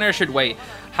feel like coordinator should wait.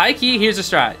 High key, here's the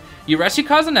strat. You rescue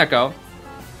Kazuneko.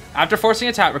 After forcing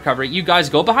attack recovery, you guys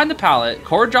go behind the pallet.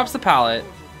 Cord drops the pallet,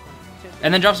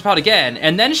 and then drops the pallet again,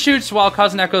 and then shoots while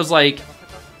Kazuneko's like,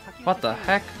 what the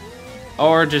heck?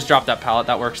 Or just drop that pallet.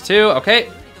 That works too. Okay.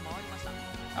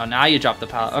 Oh, now you drop the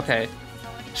pallet. Okay.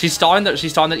 She's stalling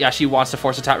the. Yeah, she wants to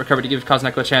force attack recovery to give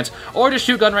Kazuneko a chance, or just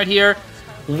shoot gun right here.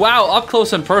 Wow, up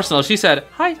close and personal. She said,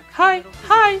 "Hi, hi,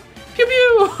 hi, pew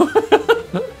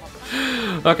pew."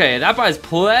 Okay, that buys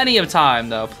plenty of time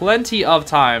though. Plenty of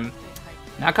time.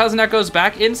 Now Kazuneko's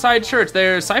back inside church.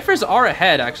 Their ciphers are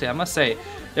ahead, actually, I must say.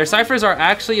 Their ciphers are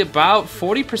actually about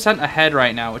 40% ahead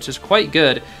right now, which is quite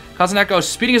good. Kazuneko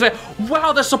speeding his way.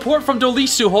 Wow, the support from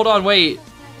Dolisu. Hold on, wait.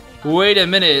 Wait a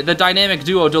minute. The dynamic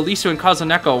duo, Dolisu and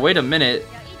Kazuneko. Wait a minute.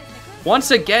 Once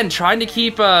again, trying to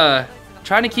keep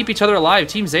each other alive.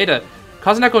 Team Zeta.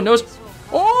 Kazuneko knows.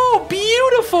 Oh,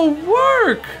 beautiful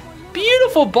work.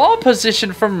 Beautiful ball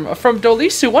position from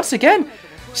Dolisu. Once again,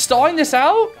 stalling this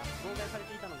out.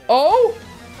 Oh.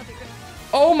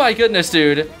 Oh my goodness,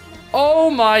 dude. Oh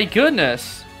my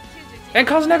goodness. And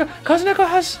Kazuneko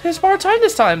has his borrowed time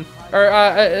this time. Or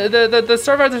the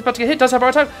server that's about to get hit does have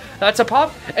borrowed time. That's a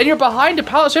pop. And you're behind a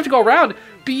pallet, so you have to go around.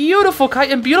 Beautiful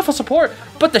kite and beautiful support.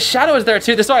 But the shadow is there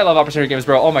too. This is why I love opportunity games,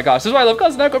 bro. Oh my gosh. This is why I love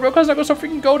Kazuneko, bro. Kazuneko's so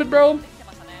freaking goated, bro.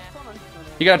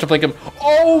 You're gonna have to blink him.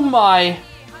 Oh my.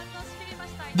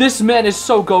 This man is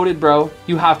so goated, bro.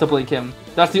 You have to blink him.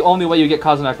 That's the only way you get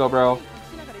Kazuneko, bro.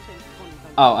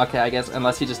 Oh, okay, I guess,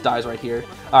 unless he just dies right here.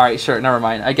 Alright, sure, never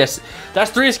mind. I guess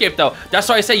that's 3 escape, though. That's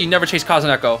why I say you never chase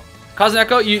Kazuneko.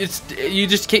 Kazuneko,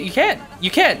 you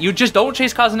can't. You just don't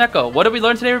chase Kazuneko. What did we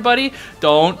learn today, everybody?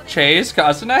 Don't chase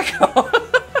Kazuneko.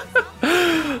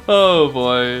 Oh,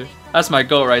 boy. That's my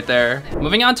goat right there.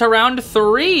 Moving on to round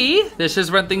 3. This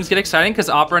is when things get exciting, because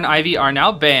Opera and Ivy are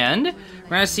now banned.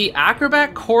 We're gonna see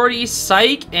Acrobat, Cordy,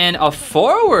 Psych, and a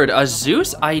forward, a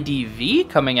Zeus IDV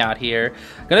coming out here.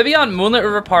 Gonna be on Moonlit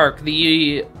River Park,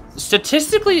 the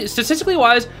statistically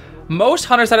wise, most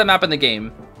hunters at a map in the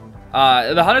game.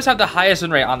 The hunters have the highest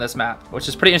win rate on this map, which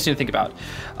is pretty interesting to think about.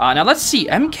 Now let's see,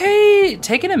 MK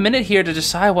taking a minute here to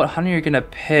decide what hunter you're gonna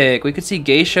pick. We could see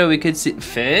Geisha, we could see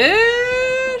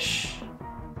Fish.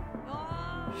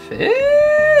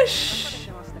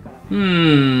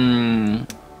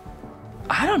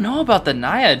 I don't know about the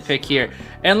Naiad pick here.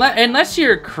 Unless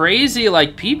you're crazy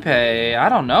like Pipe, I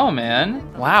don't know,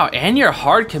 man. Wow, and you're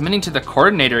hard committing to the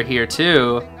coordinator here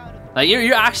too. Like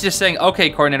you're actually just saying, okay,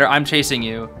 coordinator, I'm chasing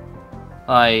you.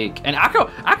 Like, and Acro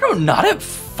not at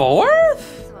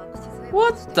 4th?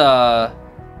 What the?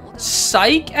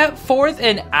 Psych at 4th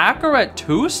and Acro at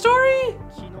 2-story?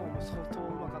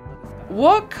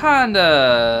 What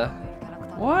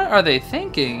are they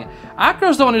thinking?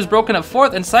 Acro's the one who's broken at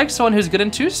 4th, and Psych's the one who's good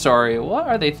in 2-story. What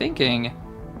are they thinking?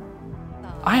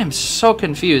 I am so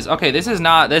confused. Okay, this is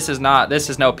no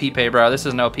Pipe, bro. This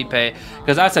is no Pipe,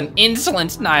 because that's an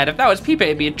insolent Naiad. If that was Pipe,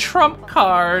 it'd be a trump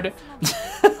card.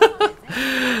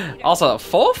 Also,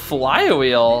 full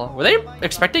flywheel. Were they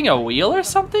expecting a wheel or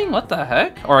something? What the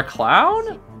heck? Or a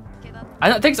clown?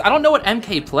 I don't know what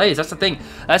MK plays. That's the thing.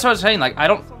 That's what I was saying. Like, I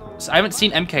haven't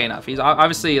seen MK enough. He's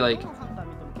obviously like,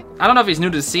 I don't know if he's new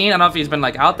to the scene. I don't know if he's been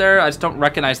like out there. I just don't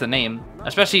recognize the name,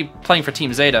 especially playing for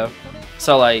Team Zeta.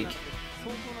 So like,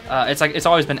 it's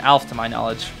always been Alf to my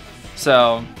knowledge.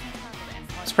 So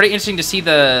it's pretty interesting to see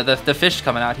the fish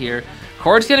coming out here.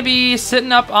 Cord's gonna be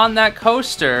sitting up on that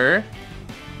coaster,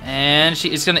 and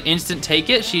she is gonna instant take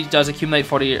it. She does accumulate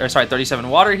 37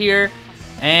 water here.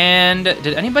 And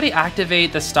did anybody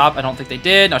activate the stop? I don't think they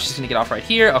did. No, she's gonna get off right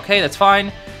here. Okay, that's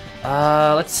fine.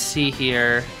 Let's see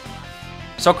here.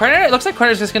 So it looks like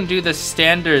Coordinator's just gonna do the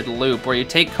standard loop where you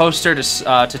take coaster to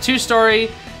 2-story,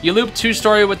 you loop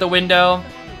 2-story with the window.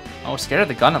 Oh, scared of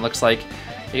the gun, it looks like.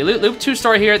 You loop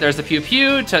 2-story here, there's the pew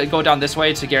pew to go down this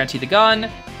way to guarantee the gun.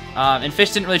 And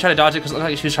Fish didn't really try to dodge it because it looked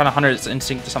like she was trying to hunt its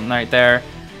instinct or something right there.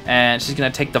 And she's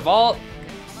gonna take the vault,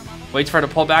 waits for her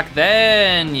to pull back,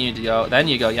 then you go,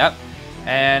 yep.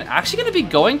 And actually gonna be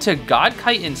going to God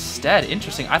Kite instead.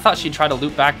 Interesting. I thought she'd try to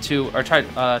loop back to, or try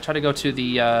to go to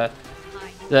the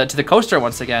coaster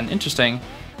once again. Interesting.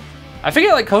 I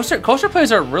figure like coaster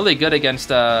players are really good against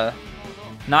Naiad,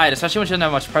 especially when she doesn't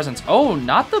have much presence. Oh,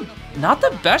 not the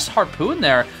best harpoon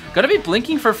there. Gonna be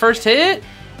blinking for first hit,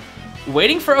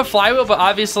 waiting for a flywheel, but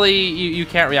obviously you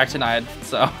can't react to Naiad,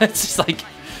 so it's just like,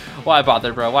 why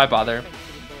bother, bro? Why bother?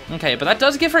 Okay, but that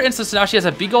does give her instant, so now she has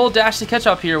a big old dash to catch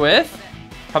up here with.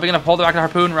 Probably gonna pull the back of the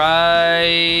harpoon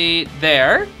right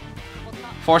there.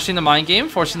 Forcing the mind game,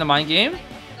 forcing the mind game.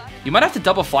 You might have to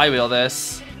double flywheel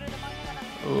this.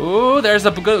 Ooh, there's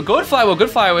a good flywheel, good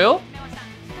flywheel.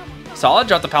 Solid,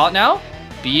 drop the pallet now.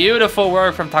 Beautiful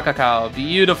work from Takakao.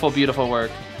 Beautiful, beautiful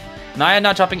work. Naiad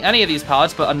not dropping any of these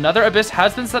pallets, but another abyss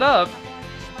has been set up.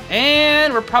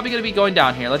 And we're probably gonna be going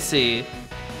down here. Let's see.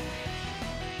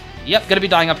 Yep, gonna be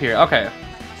dying up here. Okay.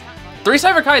 3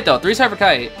 Cyber Kite though, 3 Cyber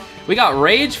Kite. We got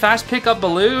Rage, Fast Pickup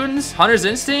Balloons, Hunter's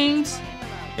Instinct.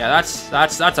 Yeah, that's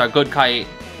a good kite.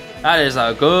 That is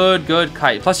a good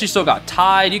kite. Plus you still got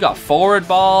Tide, you got Forward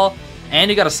Ball, and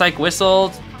you got a Psych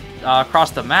Whistle across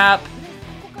the map.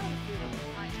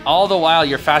 All the while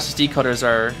your fastest decoders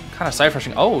are kind of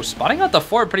side-rushing. Oh, spotting out the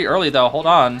forward pretty early though. Hold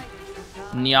on.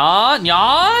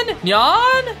 Nyan.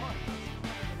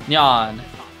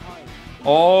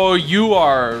 Oh, you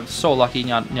are so lucky,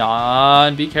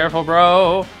 Nyan. Be careful,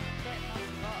 bro.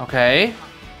 Okay.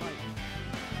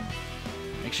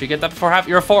 Make sure you get that before half.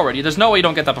 You're a forward. There's no way you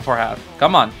don't get that before half.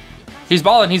 Come on. He's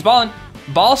balling. He's balling.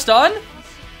 Ball stun.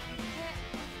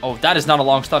 Oh, that is not a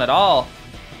long stun at all.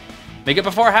 Make it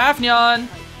before half, Nyan.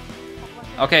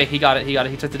 Okay, he got it. He got it.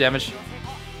 He took the damage.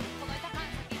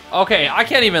 Okay, I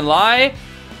can't even lie.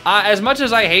 As much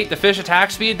as I hate the fish attack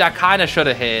speed, that kind of should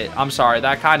have hit. I'm sorry.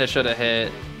 That kind of should have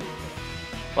hit.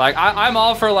 Like, I'm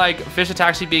all for, like, fish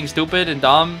attack speed being stupid and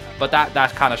dumb, but that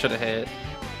kind of should have hit.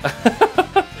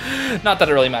 Not that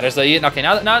it really matters, though. Okay,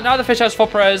 now the fish has full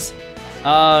prez.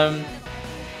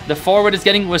 The forward is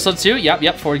getting whistled too.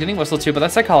 Yep, forward getting whistled too, but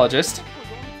that's Psychologist.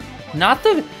 Not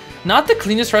the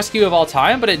cleanest rescue of all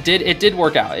time, but it did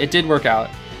work out. It did work out.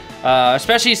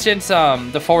 Especially since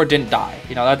the forward didn't die.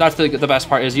 You know, that's the best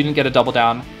part, is you didn't get a double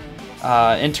down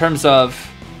in terms of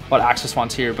what AXIZ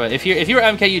wants here. But if you were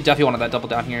MK, you definitely wanted that double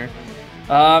down here.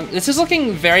 This is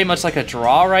looking very much like a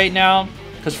draw right now,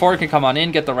 because forward can come on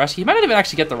in, get the rescue. He might not even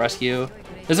actually get the rescue.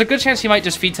 There's a good chance he might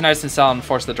just feed Tonight's and sell and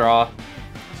force the draw.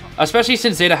 Especially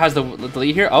since ZETA has the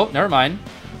lead here. Oh, never mind.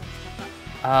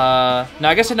 No,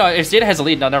 I guess no. If ZETA has a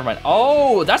lead, no, never mind.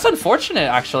 Oh, that's unfortunate,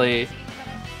 actually.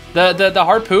 The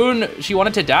harpoon, she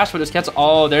wanted to dash, but it was canceled.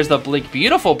 Oh, there's the blink.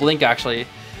 Beautiful blink, actually.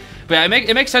 But yeah,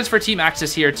 it makes sense for Team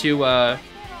AXIZ here to.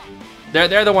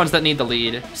 They're the ones that need the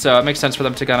lead, so it makes sense for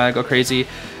them to kind of go crazy.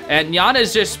 And Nyan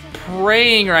is just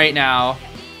praying right now.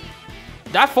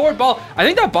 That forward ball, I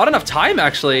think that bought enough time,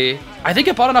 actually. I think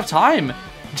it bought enough time.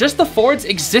 Just the forward's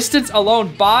existence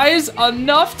alone buys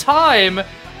enough time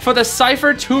for the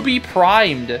Cypher to be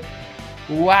primed.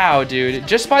 Wow, dude.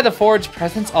 Just by the forward's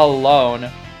presence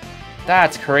alone.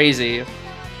 That's crazy.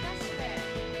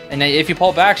 And if you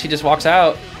pull back, she just walks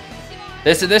out.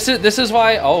 This is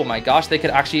why, oh my gosh, they could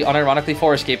actually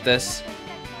unironically escape this.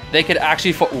 They could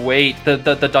actually, wait,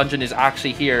 the dungeon is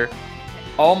actually here.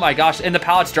 Oh my gosh, and the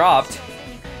pallets dropped.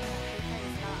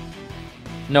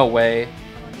 No way.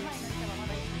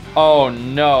 Oh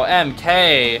no,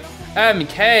 MK.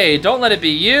 MK, don't let it be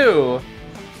you.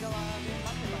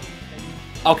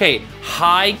 Okay,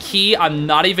 high key, I'm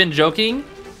not even joking.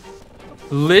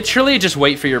 Literally just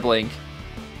wait for your blink.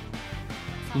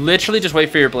 Literally just wait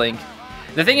for your blink.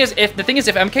 The thing is, if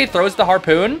MK throws the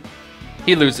harpoon,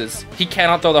 he loses. He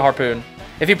cannot throw the harpoon.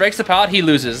 If he breaks the pallet, he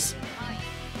loses.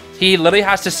 He literally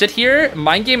has to sit here,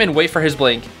 mind game, and wait for his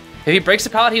blink. If he breaks the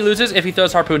pallet, he loses. If he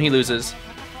throws harpoon, he loses.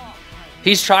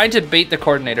 He's trying to bait the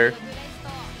coordinator.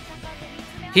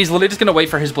 He's literally just gonna wait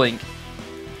for his blink.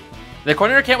 The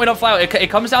coordinator can't wait on flywheel. It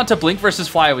comes down to blink versus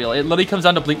flywheel. It literally comes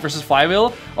down to blink versus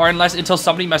flywheel, or until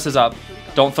somebody messes up.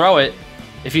 Don't throw it.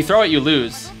 If you throw it, you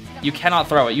lose. You cannot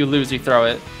throw it. You lose, you throw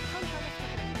it.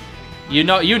 You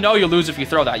know you lose if you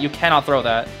throw that. You cannot throw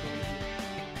that.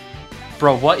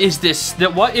 Bro, what is this?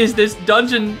 What is this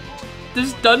dungeon?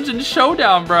 This dungeon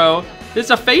showdown, bro. It's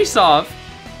a face-off.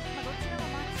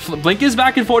 Blink is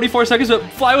back in 44 seconds, but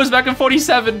Fly was back in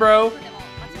 47, bro.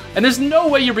 And there's no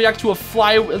way you react to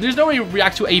there's no way you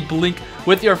react to a blink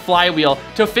with your flywheel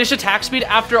to fish attack speed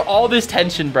after all this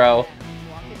tension, bro.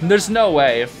 There's no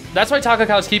way. That's why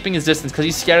Takakao is keeping his distance, because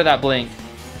he's scared of that blink.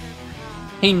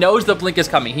 He knows the blink is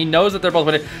coming. He knows that they're both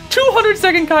winning.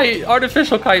 200-second kite,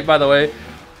 artificial kite, by the way.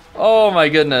 Oh my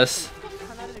goodness.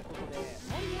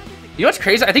 You know what's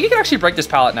crazy? I think he can actually break this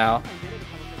pallet now.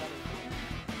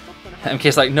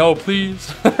 MK's like, no,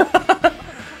 please.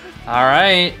 All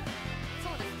right.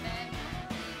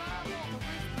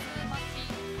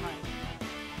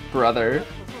 Brother.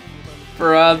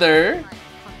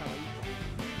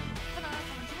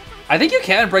 I think you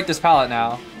can break this pallet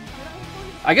now.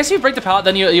 I guess you break the pallet,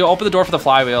 then you open the door for the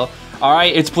flywheel. All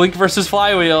right, it's blink versus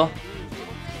flywheel.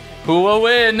 Who will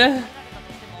win?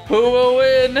 Who will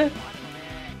win?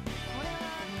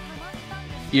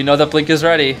 You know the blink is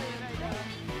ready.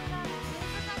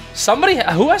 Somebody,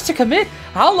 who has to commit?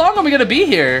 How long are we gonna be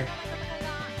here?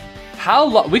 How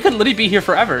long? We could literally be here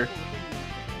forever.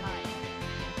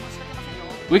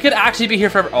 We could actually be here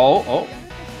forever. Oh.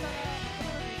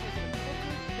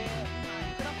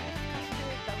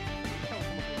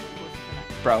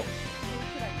 Bro.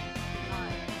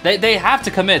 They have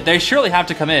to commit. They surely have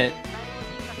to commit.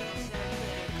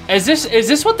 Is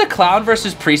this what the clown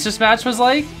versus priestess match was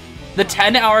like? The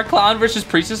 10-hour clown versus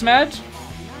priestess match?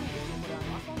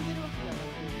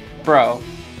 Bro.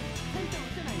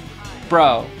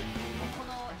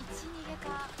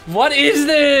 What is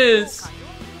this?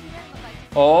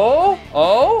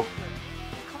 Oh.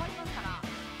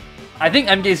 I think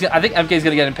MK's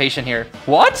gonna get impatient here.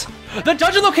 What? The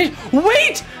dungeon location.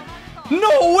 Wait!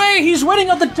 No way! He's waiting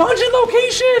at the dungeon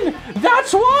location!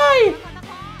 That's why!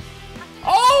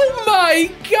 Oh my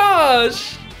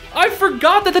gosh! I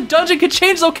forgot that the dungeon could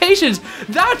change locations!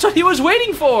 That's what he was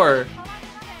waiting for!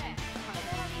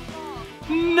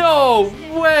 No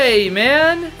way,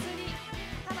 man!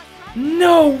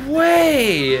 No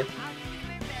way!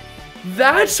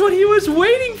 That's what he was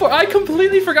waiting for! I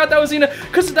completely forgot that was ZETA,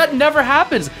 because that never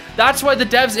happens! That's why the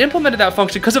devs implemented that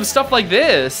function, because of stuff like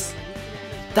this!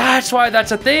 That's why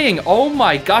that's a thing! Oh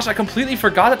my gosh, I completely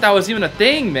forgot that was even a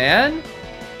thing, man!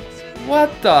 What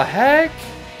the heck?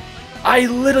 I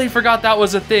literally forgot that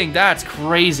was a thing. That's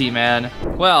crazy, man.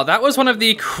 Well, that was one of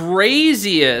the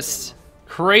craziest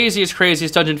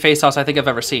dungeon face-offs I think I've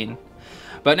ever seen.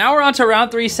 But now we're on to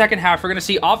round 3, second half. We're gonna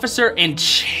see Officer,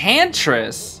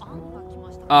 Enchantress,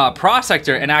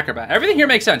 Prospector, and Acrobat. Everything here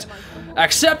makes sense,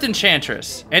 except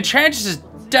Enchantress. Enchantress is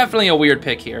definitely a weird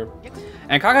pick here.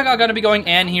 And Kakaka gonna be going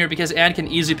Ann here because Ann can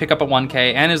easily pick up a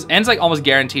 1K. Ann's like almost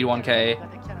guaranteed 1K.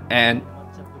 And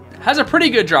has a pretty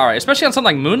good draw rate, especially on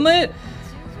something like Moonlit.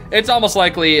 It's almost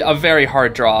likely a very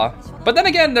hard draw. But then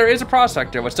again, there is a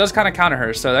Prospector, which does kind of counter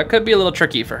her, so that could be a little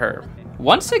tricky for her.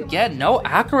 Once again, no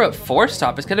Acro at 4th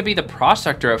stop. It's gonna be the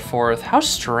Prospector at 4th. How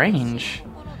strange.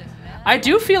 I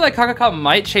do feel like Kakaka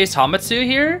might chase Hamatsu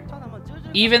here,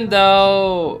 even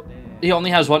though he only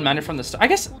has 1 mana from the start. I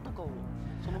guess,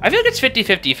 I feel like it's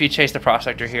 50-50 if you chase the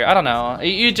Prospector here. I don't know.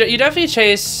 You definitely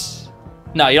chase...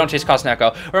 No, you don't chase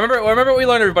Cosneco. Remember what we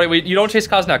learned, everybody. You don't chase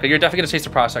Cosneco. You're definitely gonna chase the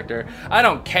Prospector. I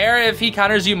don't care if he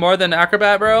counters you more than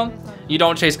Acrobat, bro. You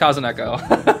don't chase Cosneco.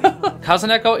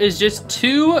 Cosneco is just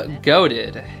too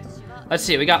goated. Let's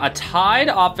see. We got a Tied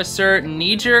Officer,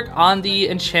 Knee Jerk on the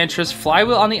Enchantress,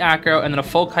 Flywheel on the Acro, and then a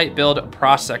full kite build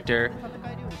Prospector.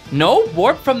 No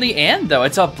warp from the Ann, though.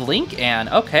 It's a Blink Ann.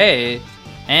 Okay.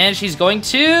 And she's going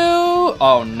to...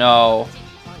 Oh, no.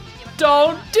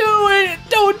 Don't do it!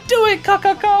 Don't do it,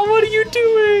 Kakaka! What are you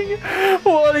doing?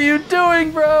 What are you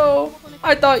doing, bro?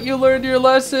 I thought you learned your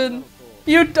lesson.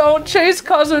 You don't chase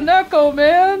Kazuneko,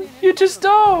 man. You just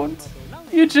don't.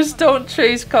 You just don't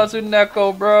chase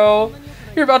Kazuneko, bro.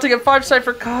 You're about to get 5-star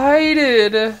for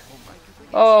kited.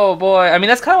 Oh boy. I mean,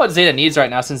 that's kind of what ZETA needs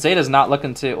right now, since ZETA's not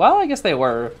looking to... Well, I guess they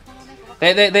were.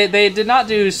 They did not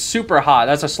do super hot.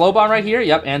 That's a slow bomb right here.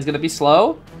 Yep, Ann's gonna be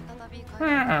slow.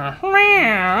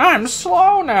 I'm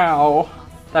slow now.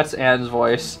 That's Ann's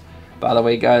voice, by the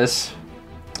way, guys.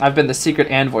 I've been the secret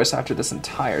Ann voice after this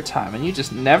entire time, and you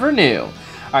just never knew. All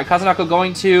right, Kazunako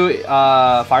going to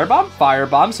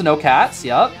Firebomb, so no cats.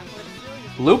 Yep.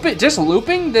 Just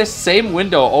looping this same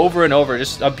window over and over,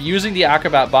 just abusing the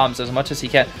Acrobat bombs as much as he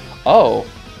can. Oh,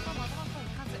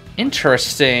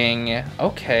 interesting.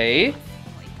 Okay.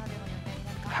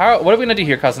 What are we gonna do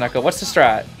here, Kazunako? What's the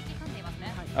strat?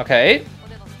 Okay.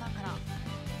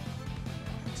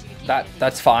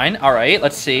 That's fine. All right,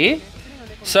 let's see.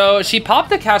 So she popped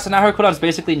the cat, so now her cooldown is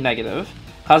basically negative.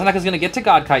 Kazunaka's gonna get to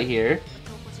God Kite here.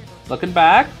 Looking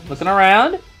back, looking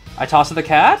around. I toss to the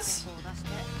cats.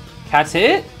 Cats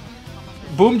hit.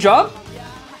 Boom jump.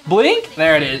 Blink.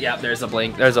 There it is. Yeah, there's a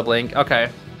blink. There's a blink. Okay.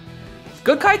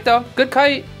 Good kite though. Good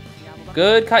kite.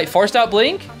 Good kite. Forced out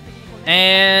blink.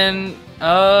 And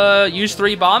use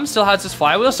 3 bombs. Still has his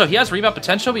flywheel, so he has rebound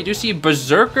potential. We do see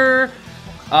Berserker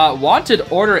wanted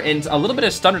order and a little bit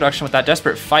of stun reduction with that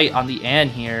desperate fight on the Ann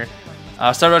here.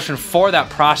 Stun reduction for that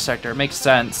Prospector. Makes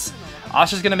sense.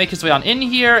 Asha's gonna make his way on in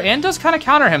here and does kind of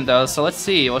counter him though. So let's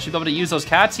see. Will she be able to use those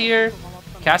cats here?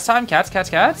 Cats time. Cats, cats,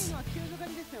 cats.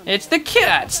 It's the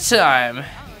cats time.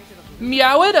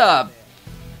 Meow it up.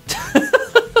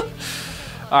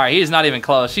 All right, he's not even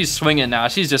close. She's swinging now.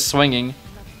 She's just swinging.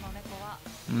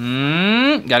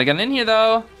 Gotta get in here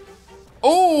though.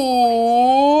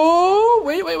 Oh,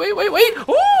 wait.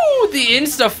 Oh, the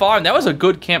insta farm. That was a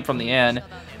good camp from the end.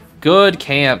 Good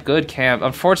camp, good camp.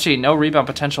 Unfortunately, no rebound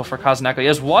potential for Kazneko. He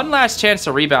has one last chance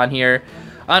to rebound here.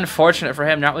 Unfortunate for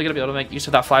him, not really gonna be able to make use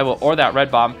of that flywheel or that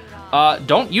red bomb.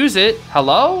 Don't use it.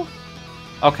 Hello?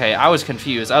 Okay, I was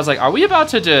confused. I was like, are we about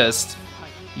to just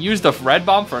use the red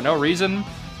bomb for no reason?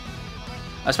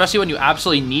 Especially when you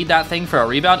absolutely need that thing for a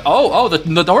rebound. Oh, the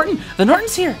Norton. The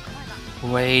Norton's here.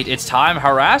 Wait, it's time.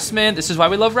 Harassment. This is why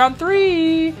we love round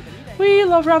 3. We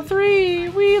love round 3.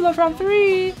 We love round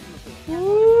 3.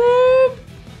 Woo.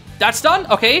 That's done.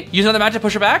 Okay, use another magnet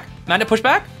pusher back. Magnet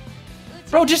pushback.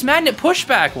 Bro, just magnet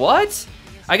pushback. What?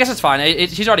 I guess it's fine.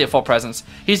 He's already at full presence.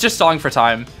 He's just stalling for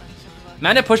time.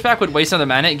 Magnet pushback would waste another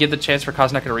magnet and give the chance for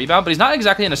Kazneko to rebound, but he's not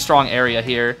exactly in a strong area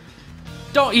here.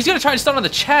 He's gonna try and stun on the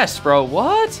chest, bro.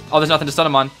 What? Oh, there's nothing to stun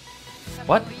him on.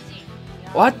 What?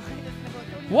 What?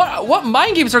 What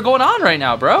mind games are going on right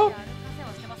now, bro?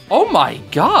 Oh my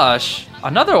gosh.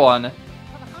 Another one.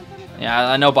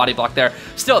 Yeah, no body block there.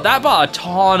 Still, that bought a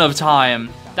ton of time.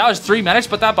 That was 3 minutes,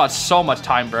 but that bought so much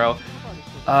time, bro.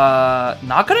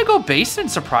 Not gonna go basement,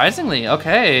 surprisingly.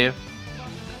 Okay.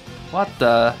 What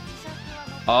the?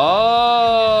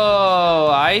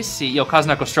 Oh, I see. Yo,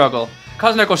 Kazneko struggle.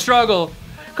 Kazneko struggle.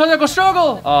 Kazneko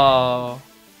struggle. Oh.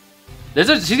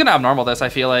 She's gonna abnormal this, I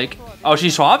feel like. Oh,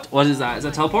 she swapped? What is that? Is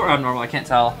that teleport or abnormal? I can't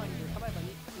tell.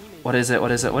 What is it?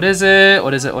 What is it? What is it?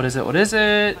 What is it? What is it? What is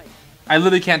it? I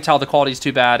literally can't tell. The quality's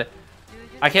too bad.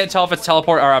 I can't tell if it's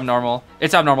teleport or abnormal.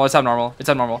 It's abnormal. It's abnormal. It's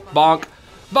abnormal. Bonk.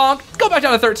 Bonk. Go back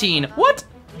down to 13. What?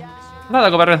 I thought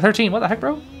I'd go back down to 13. What the heck,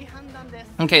 bro?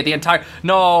 Okay, the entire...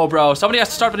 No, bro. Somebody has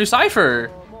to start a new cipher.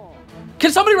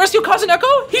 Can somebody rescue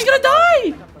Kazneko? He's gonna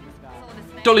die!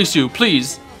 Dolisu,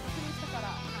 please.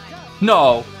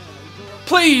 No.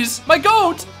 Please, my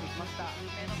goat!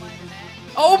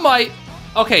 Oh my...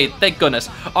 Okay, thank goodness.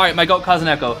 Alright, my goat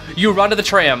Kazneko. You run to the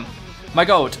tram. My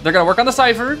goat. They're gonna work on the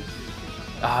cipher.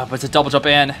 But it's a double jump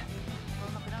in.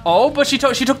 Oh, but she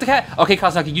took the cat. Okay,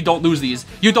 Kazneko, you don't lose these.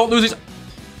 You don't lose these.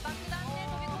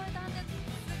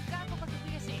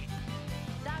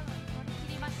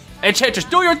 Enchantress,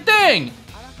 do your thing!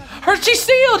 She's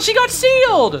sealed! She got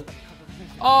sealed!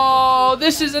 Oh,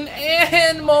 this is an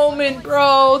Ann moment,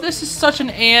 bro. This is such an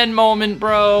Ann moment,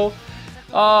 bro.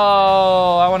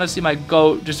 Oh, I want to see my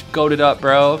goat just goated up,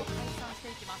 bro.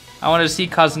 I want to see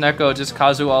Kazneko just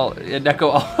Kazu all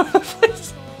Neko all over the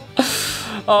place.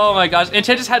 Oh my gosh.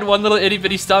 Enchantress had one little itty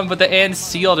bitty stun, but the Ann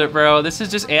sealed it, bro. This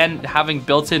is just Ann having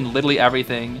built in literally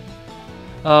everything.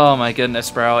 Oh my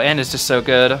goodness, bro. Ann is just so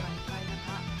good.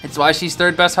 It's why she's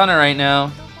 3rd best hunter right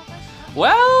now.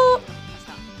 Well,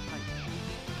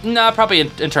 nah, probably in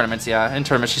tournaments, yeah. In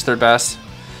tournaments, she's 3rd best.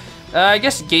 I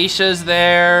guess Geisha's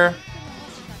there.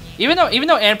 Even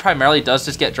though Ann primarily does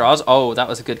just get draws. Oh, that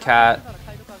was a good cat.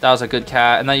 That was a good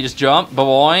cat. And then you just jump,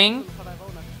 boing.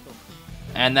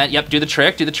 And then, yep, do the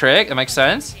trick. That makes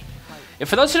sense. And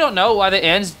for those who don't know why the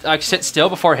Anns sit still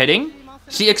before hitting,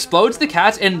 she explodes the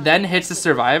cats and then hits the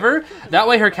survivor. That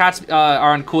way her cats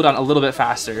are on cooldown a little bit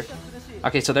faster.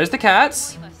 Okay, so there's the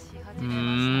cats.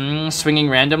 Swinging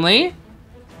randomly.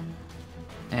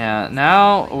 Yeah,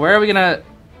 now where are we gonna...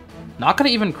 Not gonna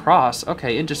even cross.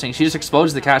 Okay, interesting. She just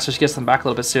explodes the cats so she gets them back a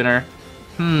little bit sooner.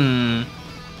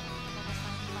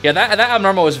 Yeah, that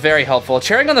abnormal was very helpful.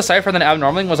 Chairing on the cipher and then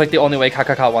abnormaling was like the only way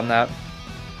KKK won that.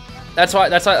 That's why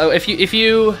if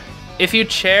you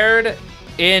chaired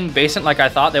in basement like I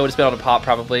thought, they would have been able to pop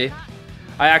probably.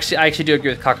 I actually do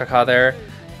agree with KKK there.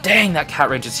 Dang, that cat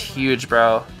range is huge,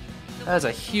 bro. That is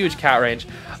a huge cat range.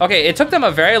 Okay, it took them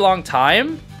a very long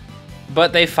time,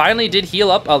 but they finally did heal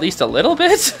up at least a little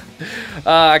bit.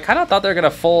 I kind of thought they were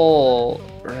gonna full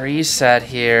reset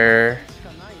here.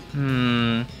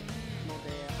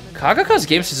 KKK's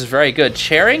game sense is very good.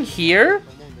 Chairing here,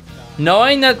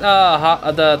 knowing that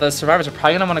the survivors are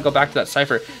probably gonna want to go back to that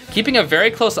cipher, keeping a very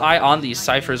close eye on these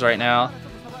ciphers right now.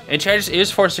 Enchantress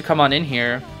is forced to come on in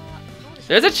here.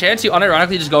 There's a chance you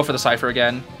unironically just go for the cipher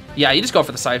again. Yeah, you just go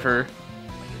for the cipher.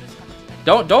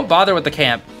 Don't bother with the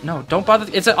camp. No, don't bother.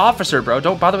 It's an officer, bro.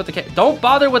 Don't bother with the camp. Don't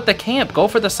bother with the camp. Go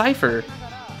for the cipher.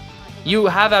 You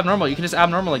have abnormal. You can just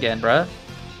abnormal again, bruh.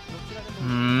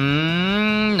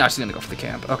 No, she's gonna go for the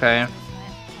camp. Okay.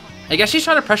 I guess she's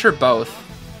trying to pressure both.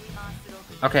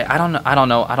 Okay, I don't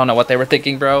know what they were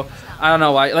thinking, bro. I don't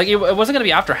know why. Like, it wasn't gonna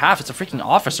be after half. It's a freaking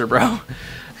officer, bro.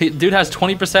 Dude has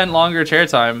 20% longer chair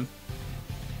time.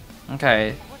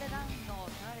 Okay.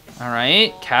 All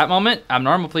right, cat moment.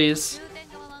 Abnormal, please.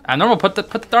 Abnormal, put the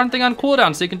darn thing on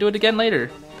cooldown so you can do it again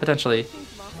later, potentially.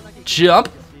 Jump.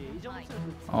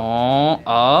 Oh.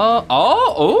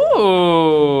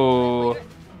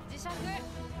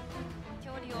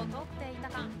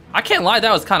 I can't lie,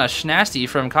 that was kind of snasty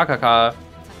from KKK.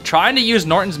 trying to use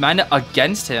Norton's magnet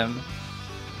against him.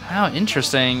 How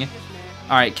interesting.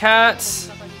 All right,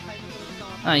 cats.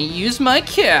 I use my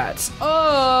cats.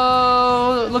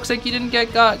 Oh, looks like you didn't get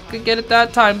it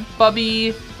that time,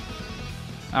 bubby.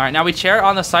 All right, now we chair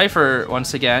on the cipher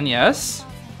once again. Yes.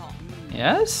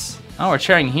 Yes. Oh, we're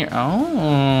chairing here.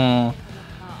 Oh.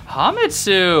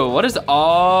 Hamitsu. What is...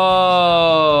 Oh.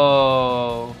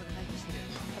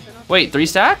 Wait, 3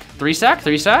 stack? 3 stack?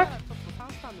 3 stack?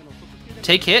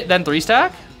 Take hit, then 3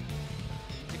 stack?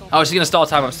 Oh, she's gonna stall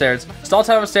time upstairs. Stall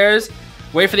time upstairs.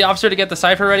 Wait for the officer to get the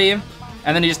cipher ready. And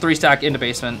then you just 3 stack into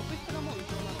basement.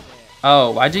 Oh,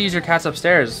 why'd you use your cats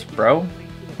upstairs, bro?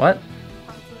 What?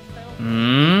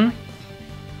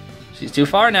 She's too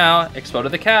far now.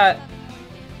 Exploded the cat.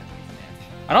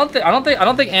 I don't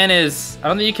think Anne is. I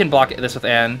don't think you can block this with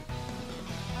Anne.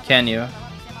 Can you?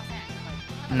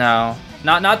 No.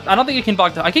 Not. I don't think you can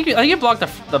block the. I think you can block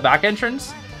the back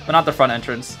entrance, but not the front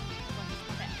entrance.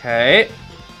 Okay.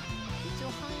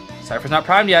 Cypher's not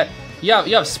primed yet. You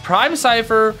have prime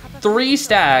Cypher, 3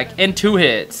 stack, and 2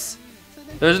 hits.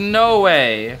 There's no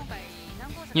way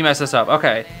you mess this up.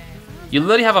 Okay. You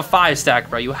literally have a 5 stack,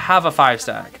 bro. You have a 5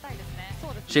 stack.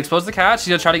 She exposed the cat. She's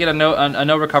gonna try to get a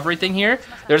no recovery thing here.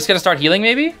 They're just gonna start healing,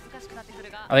 maybe.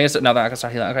 I think it's no. They're not gonna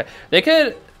start healing. Okay. They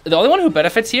could. The only one who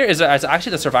benefits here is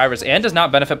actually the survivors. Anne does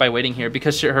not benefit by waiting here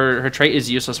because her trait is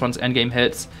useless once endgame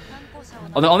hits.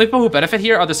 The only people who benefit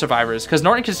here are the survivors because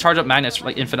Norton can charge up magnets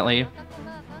like infinitely.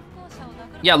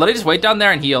 Yeah, literally just wait down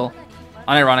there and heal.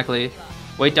 Unironically,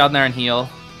 wait down there and heal.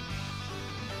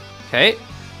 Okay.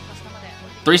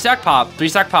 3 stack pop. 3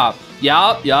 stack pop.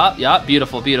 Yup.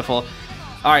 Beautiful, beautiful.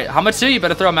 All right, Hamitsu, you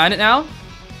better throw a magnet now.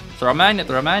 Throw a magnet.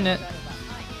 Throw a magnet.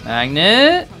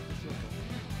 Magnet.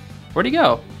 Where'd he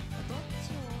go?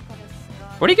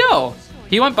 Where'd he go?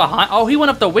 He went behind. Oh, he went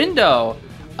up the window.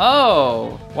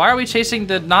 Oh, why are we chasing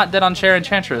the not dead on chair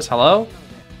enchantress? Hello?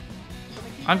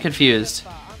 I'm confused.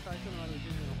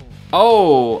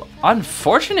 Oh,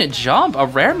 unfortunate jump. A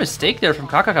rare mistake there from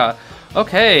Kakaka.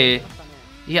 Okay.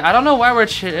 Yeah, I don't know why we're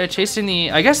chasing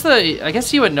the... I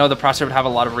guess you would know the processor would have a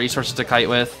lot of resources to kite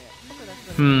with.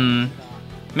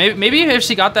 Maybe if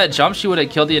she got that jump, she would have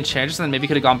killed the enchantress and then maybe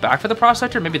could have gone back for the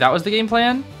processor. Maybe that was the game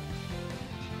plan.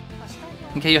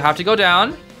 Okay, you have to go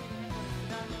down.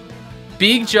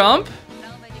 Big jump.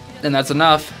 And that's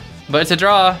enough. But it's a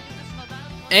draw.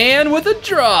 And with a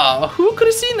draw. Who could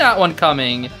have seen that one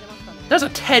coming? That was a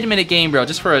 10-minute game, bro,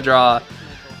 just for a draw.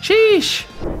 Sheesh.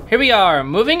 Here we are,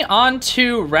 moving on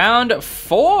to round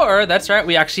 4. That's right,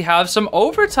 we actually have some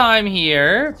overtime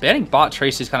here. Banning bot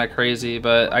Tracy is kind of crazy,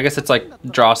 but I guess it's like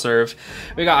draw serve.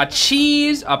 We got a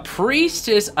Cheese, a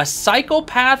Priestess, a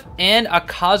Psychopath, and a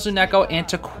Kazuneko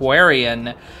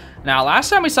Antiquarian. Now, last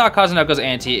time we saw Kazuneko's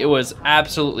Anti, it was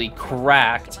absolutely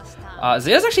cracked.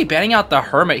 Zeeta's actually banning out the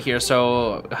Hermit here,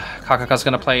 so Kakaka's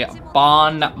gonna play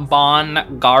Bon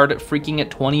Guard freaking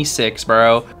at 26,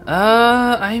 bro.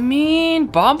 I mean,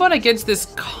 Bon against this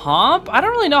comp? I don't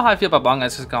really know how I feel about Bon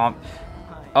against this comp.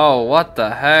 Oh, what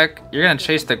the heck? You're gonna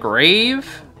chase the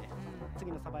Grave?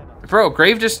 Bro,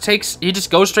 Grave just he just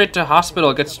goes straight to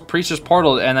hospital, gets Priestess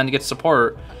portal, and then gets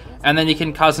support. And then you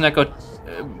can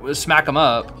Kazuneko smack him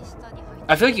up.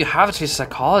 I feel like you have to chase a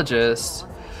Psychologist.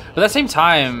 But at the same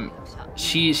time,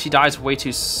 she dies way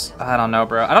too... I don't know,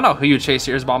 bro. I don't know who you chase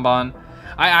here as Bonbon.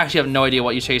 I actually have no idea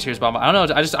what you chase here as Bonbon. I don't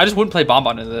know. I just wouldn't play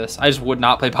Bonbon into this. I just would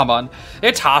not play Bonbon.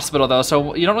 It's Hospital, though,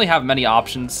 so you don't really have many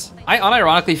options. I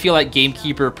unironically feel like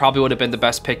Gamekeeper probably would have been the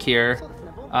best pick here.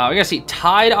 We're going to see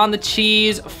Tide on the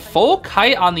Cheese, Full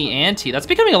Kite on the Anti. That's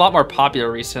becoming a lot more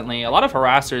popular recently. A lot of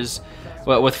harassers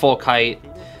with Full Kite.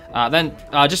 Then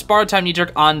just Borrowed Time Knee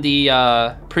Jerk on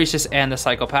the Priestess and the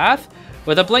Psychopath.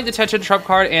 With a Blink Detention trump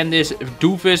card and this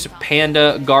doofus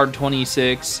Panda Guard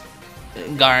 26.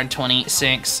 Guard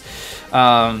 26.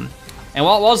 And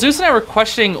while Zeus and I were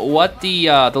questioning what the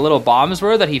little bombs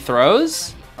were that he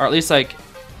throws, or at least like,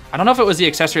 I don't know if it was the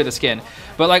accessory or the skin,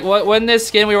 but like when this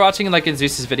skin we were watching like in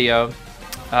Zeus's video,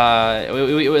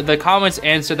 the comments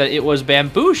answered that it was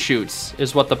bamboo shoots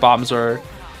is what the bombs were,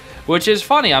 which is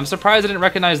funny. I'm surprised I didn't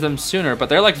recognize them sooner, but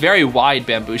they're like very wide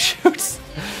bamboo shoots.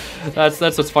 That's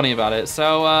what's funny about it.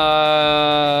 So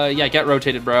yeah, get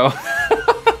rotated, bro.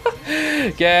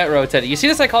 Get rotated. You see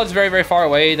the Psychologist very, very far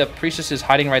away. The Priestess is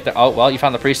hiding right there. Oh, well, you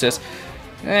found the Priestess.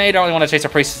 You don't really want to chase a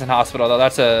Priestess in hospital, though.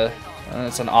 That's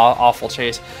an awful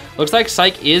chase. Looks like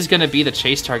Psych is going to be the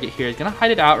chase target here. He's going to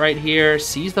hide it out right here.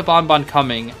 Sees the Bonbon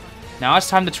coming. Now it's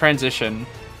time to transition.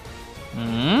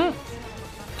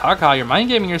 Kaka, you're mind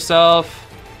gaming yourself.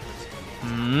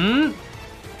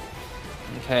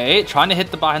 Okay, trying to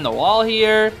hit the behind the wall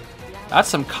here. That's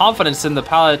some confidence in the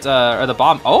pallet, or the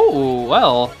bomb. Oh,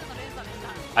 well.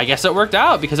 I guess it worked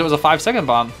out because it was a 5-second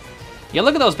bomb. Yeah,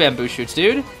 look at those bamboo shoots,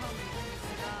 dude.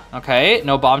 Okay,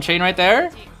 no bomb chain right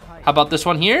there. How about this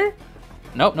one here?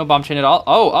 Nope, no bomb chain at all.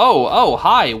 Oh,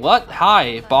 hi, what?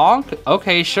 Hi, bonk?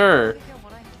 Okay, sure.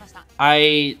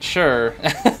 Sure.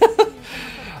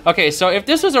 Okay, so if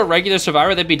this was a regular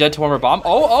survivor, they'd be dead to one more bomb.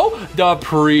 Oh, the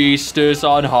Priestess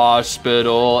on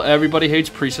hospital. Everybody hates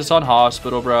Priestess on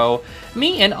hospital, bro.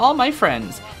 Me and all my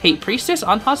friends hate Priestess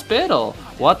on hospital.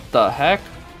 What the heck?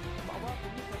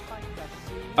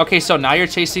 Okay, so now you're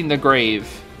chasing the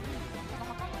grave.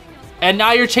 And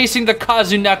now you're chasing the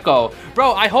Kazuneko.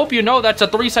 Bro, I hope you know that's a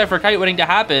 3-cipher kite waiting to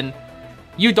happen.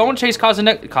 You don't chase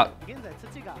Kazuneko.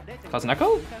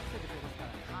 Kazuneko?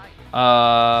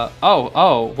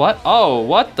 What? Oh,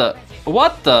 what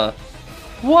the?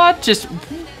 What just?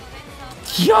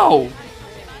 Yo!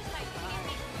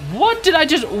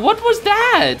 What was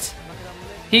that?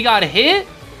 He got hit,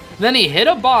 then he hit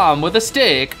a bomb with a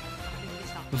stick,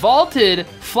 vaulted,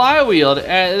 flywheeled,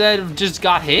 and then just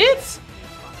got hit?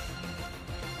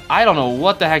 I don't know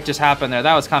what the heck just happened there.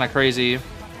 That was kind of crazy.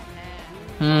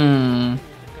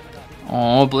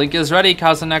 Oh, Blink is ready,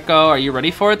 Kazuneko. Are you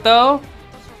ready for it, though?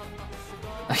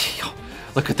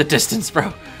 Look at the distance,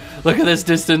 bro. Look at this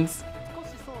distance.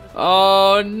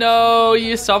 Oh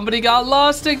no, somebody got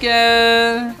lost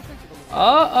again.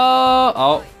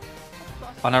 Oh,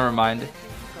 never mind.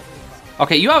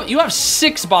 Okay, you have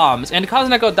 6 bombs, and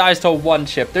Kazuneko dies to 1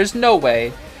 chip. There's no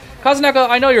way. Kazuneko,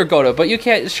 I know you're Goto, but you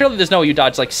can't. Surely there's no way you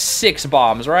dodged like 6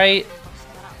 bombs, right?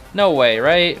 No way,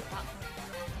 right?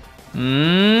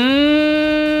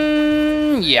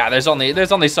 Yeah, there's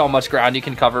only so much ground you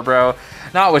can cover, bro.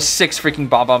 Not with 6 freaking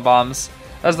bombs.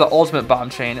 That's the ultimate bomb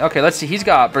chain. Okay, let's see. He's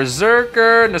got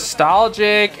Berserker,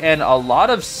 Nostalgic, and a lot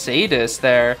of Sadist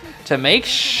there to make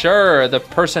sure the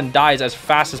person dies as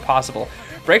fast as possible.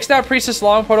 Breaks that Priestess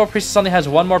long portal. Priestess only has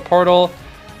 1 more portal.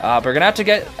 We're gonna have to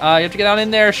get, you have to get down in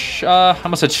there. I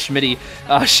almost said Schmitty,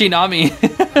 Shinami,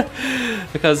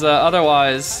 because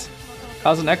otherwise,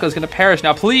 Kazuneko is gonna perish.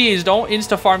 Now, please don't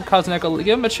insta farm Kazuneko.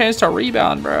 Give him a chance to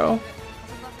rebound, bro.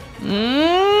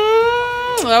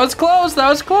 That was close. That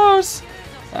was close.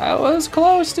 That was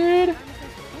close, dude.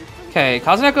 Okay,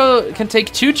 Kazuneko can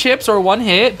take 2 chips or 1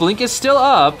 hit. Blink is still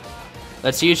up.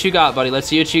 Let's see what you got, buddy. Let's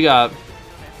see what you got.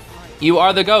 You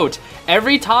are the GOAT.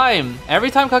 Every time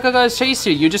Kazuneko chase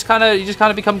you, you just kind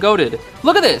of become goated.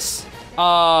 Look at this.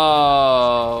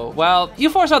 Oh, well, you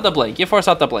force out the blink. You force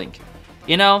out the blink.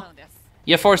 You know,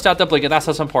 you forced out the blink, and that's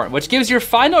what's important, which gives your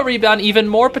final rebound even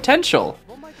more potential.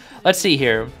 Let's see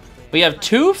here. We have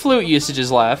 2 flute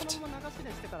usages left.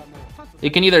 You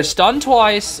can either stun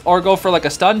twice or go for like a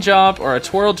stun jump or a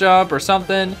twirl jump or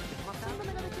something.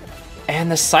 And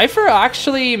the Cypher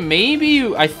actually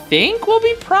maybe, I think, will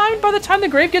be primed by the time the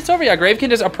Grave gets over. Yeah, Grave can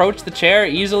just approach the chair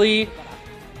easily.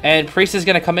 And Priest is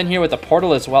going to come in here with a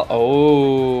portal as well.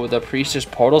 Oh, the Priestess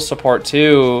portal support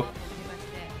too.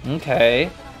 Okay.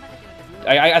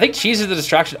 I think Cheese is the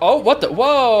distraction. Oh, what the?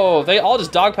 Whoa, they all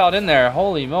just dogpiled in there.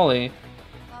 Holy moly.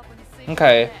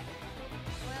 Okay.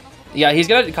 Yeah,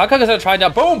 Kaka's gonna try now.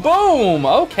 Boom, boom.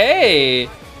 Okay.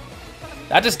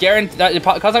 That just guaranteed.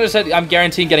 Kazuneko just said, I'm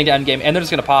guaranteeing getting to endgame, and they're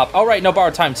just gonna pop. Oh, right, no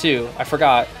borrowed time too. I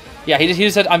forgot. Yeah, he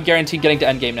just said, I'm guaranteed getting to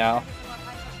endgame now.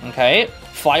 Okay.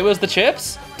 Flywheels the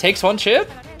chips. Takes 1 chip.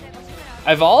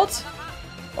 I vault.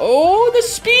 Oh, the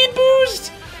speed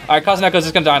boost. All right, Kazuneko's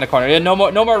just gonna die in the corner. Yeah, no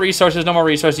more resources. No more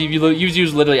resources. You've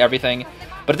used literally everything.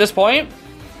 But at this point,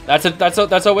 that's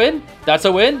a win. That's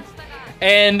a win.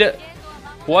 And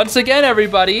once again,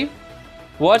 everybody,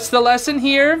 what's the lesson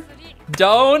here?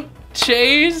 Don't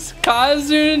chase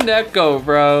Kazuneko,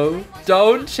 bro.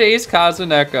 Don't chase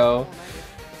Kazuneko,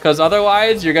 because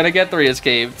otherwise you're gonna get 3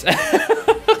 escaped.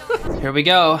 Here we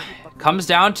go. Comes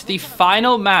down to the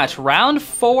final match. Round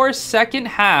 4, second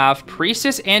half.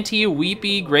 Priestess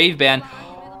anti-Weepy Graveband.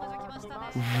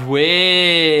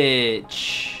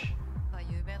 Which?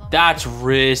 That's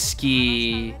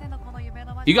risky.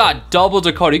 You got double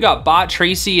Dakota. You got Bot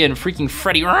Tracy and freaking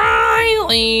Freddie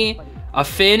Riley. A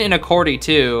Finn and a Cordy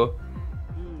too.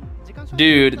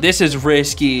 Dude, this is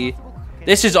risky.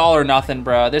 This is all or nothing,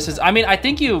 bro. This is, I mean, I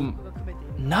think you...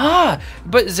 Nah,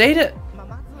 but ZETA...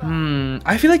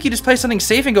 I feel like you just play something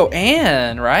safe and go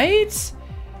Ann, right?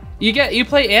 You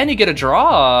play Ann, you get a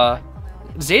draw.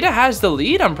 ZETA has the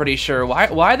lead, I'm pretty sure. Why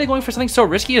are they going for something so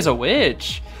risky as a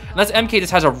witch? Unless MK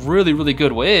just has a really, really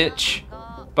good witch.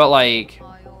 But like,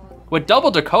 with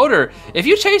double decoder, if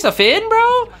you chase a Finn,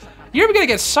 bro, you're gonna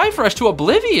get Cypher Rush to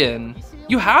oblivion.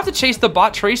 You have to chase the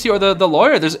Bot Tracy or the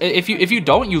lawyer. If you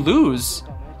don't, you lose.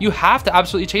 You have to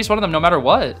absolutely chase one of them no matter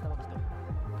what.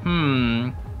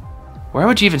 Where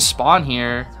would you even spawn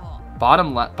here?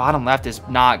 Bottom left is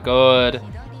not good.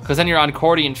 Because then you're on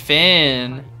Cordy and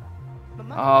Finn.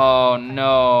 Oh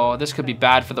no, this could be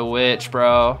bad for the witch,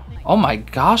 bro. Oh my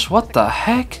gosh, what the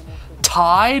heck?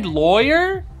 Tied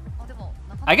Lawyer?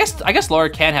 I guess Lawyer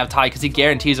can have tied because he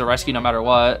guarantees a rescue no matter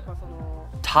what.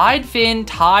 Tied Finn,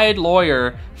 tied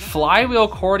Lawyer, flywheel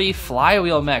Cordy,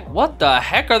 flywheel Mech. What the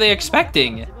heck are they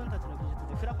expecting?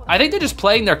 I think they're just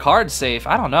playing their cards safe.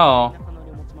 I don't know.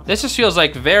 This just feels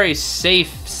like very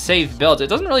safe builds. It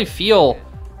doesn't really feel...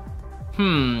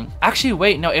 Actually,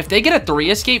 wait, no. If they get a 3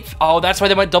 escape... Oh, that's why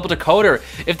they went double decoder.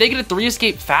 If they get a 3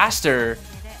 escape faster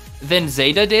than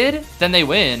ZETA did, then they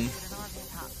win.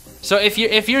 So if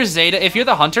you're ZETA, if you're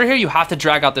the hunter here, you have to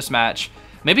drag out this match.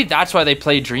 Maybe that's why they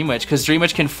play Dream Witch, because Dream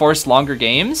Witch can force longer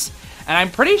games. And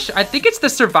I'm pretty sure... I think it's the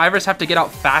survivors have to get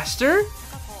out faster.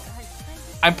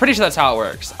 I'm pretty sure that's how it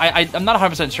works. I'm not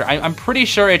 100% sure. I'm pretty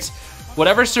sure it's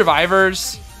whatever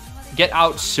survivors get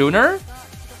out sooner,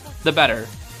 the better.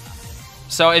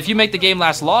 So if you make the game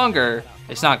last longer,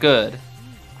 it's not good.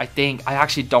 I think. I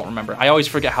actually don't remember. I always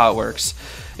forget how it works.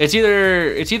 It's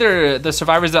either the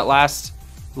survivors that last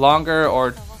longer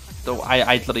or the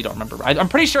I literally don't remember. I'm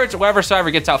pretty sure it's whoever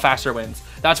survivor gets out faster wins.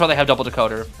 That's why they have double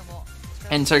decoder.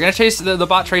 And so you're gonna chase the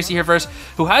bot Tracy here first,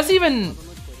 who has even,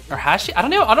 or has she? I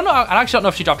don't know. I actually don't know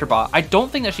if she dropped her bot. I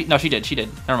don't think that she. No, she did. She did.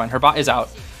 Never mind. Her bot is out.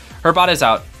 Her bot is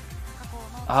out.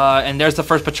 And there's the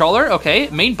first patroller. Okay,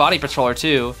 main body patroller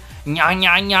too. Nyang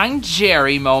nyang nyang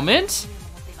Jerry moment.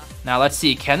 Now let's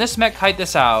see. Can this mech kite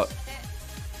this out?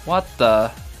 What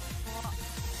the?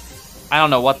 I don't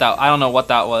know what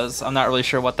that was. I'm not really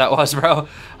sure what that was, bro.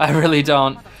 I really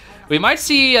don't. We might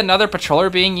see another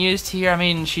patroller being used here. I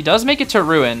mean, she does make it to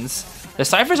ruins. The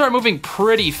ciphers are moving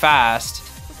pretty fast.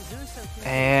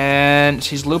 And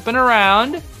she's looping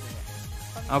around.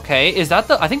 Okay, is that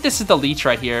the... I think this is the leech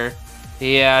right here.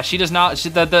 Yeah, she does not...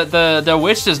 The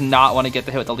witch does not want to get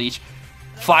the hit with the leech.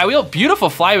 Flywheel? Beautiful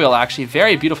flywheel, actually.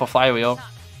 Very beautiful flywheel.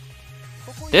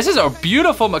 This is a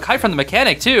beautiful kite from the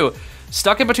mechanic, too.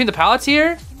 Stuck in between the pallets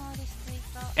here.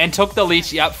 And took the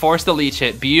leech. Yep, forced the leech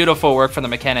hit. Beautiful work from the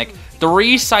mechanic.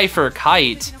 3 cipher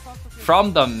kite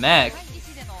from the mech.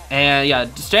 And yeah,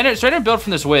 standard build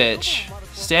from this witch.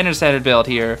 Standard build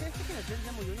here.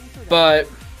 But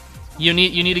you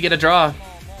need to get a draw.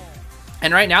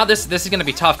 And right now this is gonna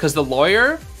be tough because the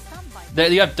lawyer,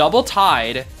 you have double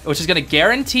tied, which is gonna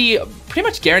pretty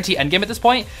much guarantee endgame at this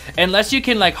point, unless you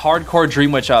can like hardcore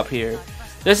Dream Witch up here.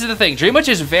 This is the thing. Dream Witch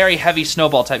is very heavy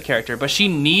snowball type character, but she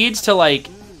needs to like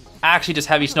actually just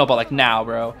heavy snowball like now,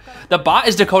 bro. The bot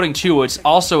is decoding too, which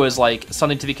also is like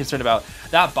something to be concerned about.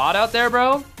 That bot out there,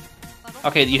 bro.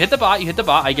 Okay, you hit the bot.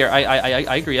 I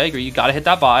agree. You gotta hit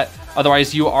that bot.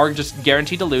 Otherwise, you are just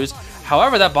guaranteed to lose.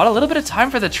 However, that bought a little bit of time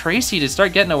for the Tracy to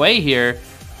start getting away here.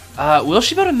 Will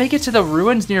she be able to make it to the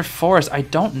ruins near forest? I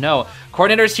don't know.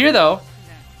 Coordinator is here though.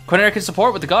 Coordinator can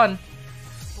support with the gun.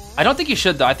 I don't think you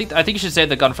should though. I think you should save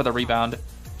the gun for the rebound,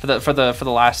 for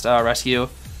the last rescue,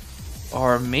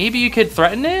 or maybe you could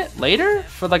threaten it later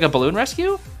for like a balloon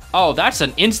rescue. Oh, that's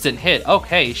an instant hit.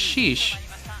 Okay, sheesh.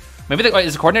 Maybe wait,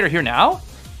 is the coordinator here now?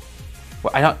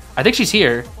 Well, I think she's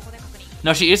here.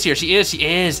 No, she is here. She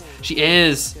is.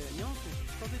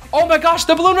 Oh my gosh,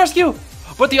 the balloon rescue!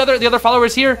 But the other follower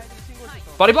is here.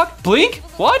 Body block? Blink?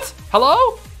 What?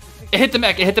 Hello? It hit the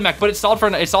mech, but it stalled for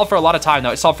a lot of time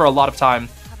though. It stalled for a lot of time.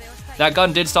 That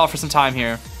gun did stall for some time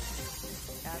here.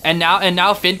 And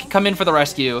now Finn can come in for the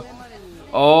rescue.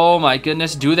 Oh my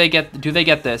goodness, do they get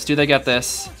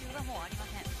this?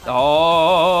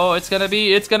 Oh, it's gonna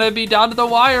be down to the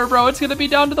wire, bro. It's gonna be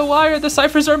down to the wire. The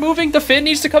ciphers are moving. The Finn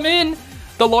needs to come in.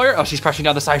 The lawyer, oh, she's pressing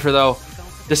down the cipher though.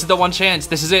 This is the one chance.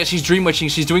 This is it. She's dream witching.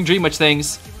 She's doing dream witch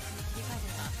things.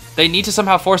 They need to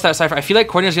somehow force that cipher. I feel like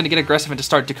Coordinator's gonna get aggressive and just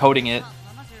start decoding it.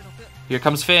 Here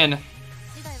comes Finn.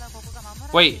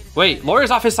 Wait,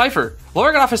 lawyer's off his cipher.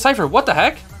 Lawyer got off his cipher. What the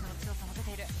heck?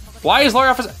 Why is lawyer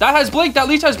off his... That has blink. That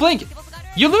leech has blink.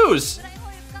 You lose.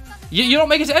 You don't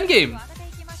make it to endgame.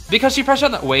 Because she pressed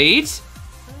on that. Wait.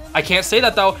 I can't say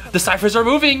that though. The ciphers are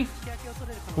moving.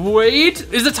 Wait.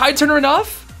 Is the tide turner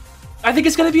enough? I think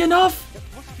it's gonna be enough.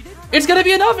 It's gonna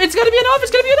be enough. It's gonna be enough.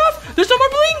 It's gonna be enough. There's no more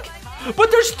blink.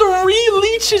 But there's 3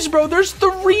 leeches, bro. There's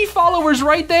 3 followers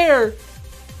right there.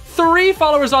 3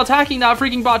 followers attacking that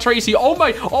freaking bot Tracy. Oh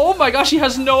my gosh, she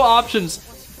has no options.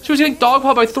 She was getting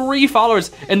dogpiled by 3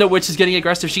 followers, and the witch is getting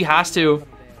aggressive. She has to.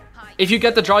 If you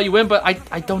get the draw, you win, but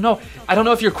I don't know. I don't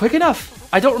know if you're quick enough.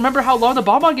 I don't remember how long the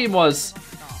bonbon game was.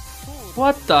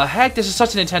 What the heck? This is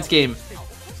such an intense game.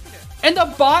 And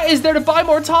the bot is there to buy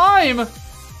more time.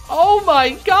 Oh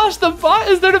my gosh, the bot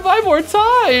is there to buy more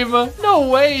time. No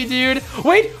way, dude.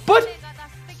 Wait, but,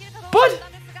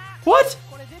 what?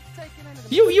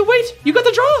 You wait, you got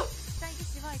the draw.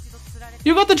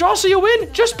 You got the draw, so you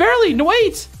win. Just barely, no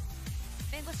wait.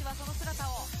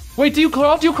 Wait, do you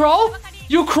crawl? Do you crawl?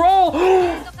 You crawl.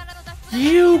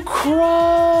 You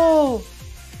crawl.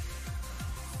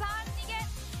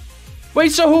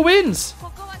 Wait, so who wins?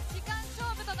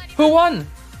 Who won?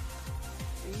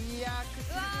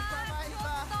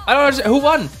 I don't understand. Who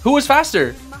won? Who was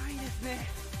faster?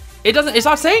 It's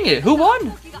not saying it. Who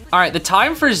won? All right, the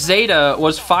time for ZETA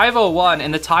was 5:01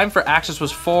 and the time for AXIZ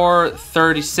was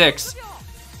 4:36.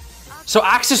 So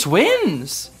AXIZ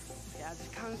wins.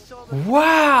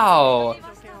 Wow.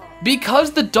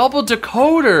 Because the double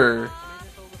decoder.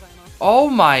 Oh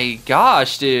my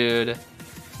gosh, dude.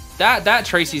 That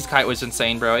Tracy's kite was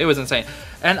insane, bro. It was insane.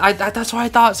 And that's why I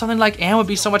thought something like Anne would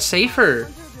be so much safer.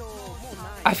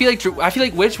 I feel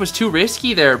like Witch was too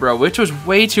risky there, bro. Witch was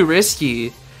way too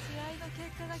risky.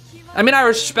 I mean, I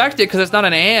respect it because it's not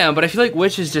an Am, but I feel like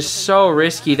Witch is just so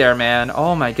risky there, man.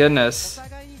 Oh my goodness.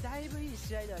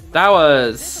 That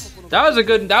was a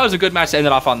good match to end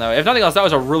it off on, though. If nothing else, that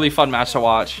was a really fun match to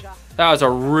watch. That was a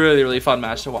really fun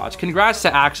match to watch. Congrats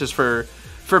to AXIZ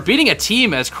for beating a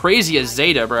team as crazy as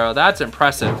ZETA, bro. That's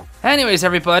impressive. Anyways,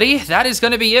 everybody, that is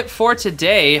going to be it for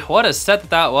today. What a set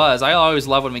that was. I always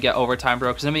love when we get overtime,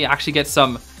 bro, because then we actually get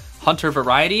some Hunter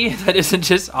variety that isn't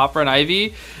just Opera and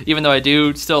Ivy, even though I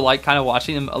do still like kind of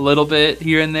watching them a little bit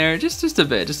here and there. Just a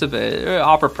bit.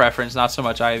 Opera preference, not so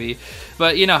much Ivy.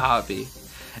 But you know how it be.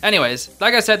 Anyways,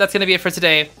 like I said, that's going to be it for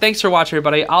today. Thanks for watching,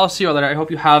 everybody. I'll see you all later. I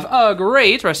hope you have a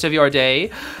great rest of your day.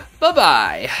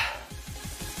 Bye-bye.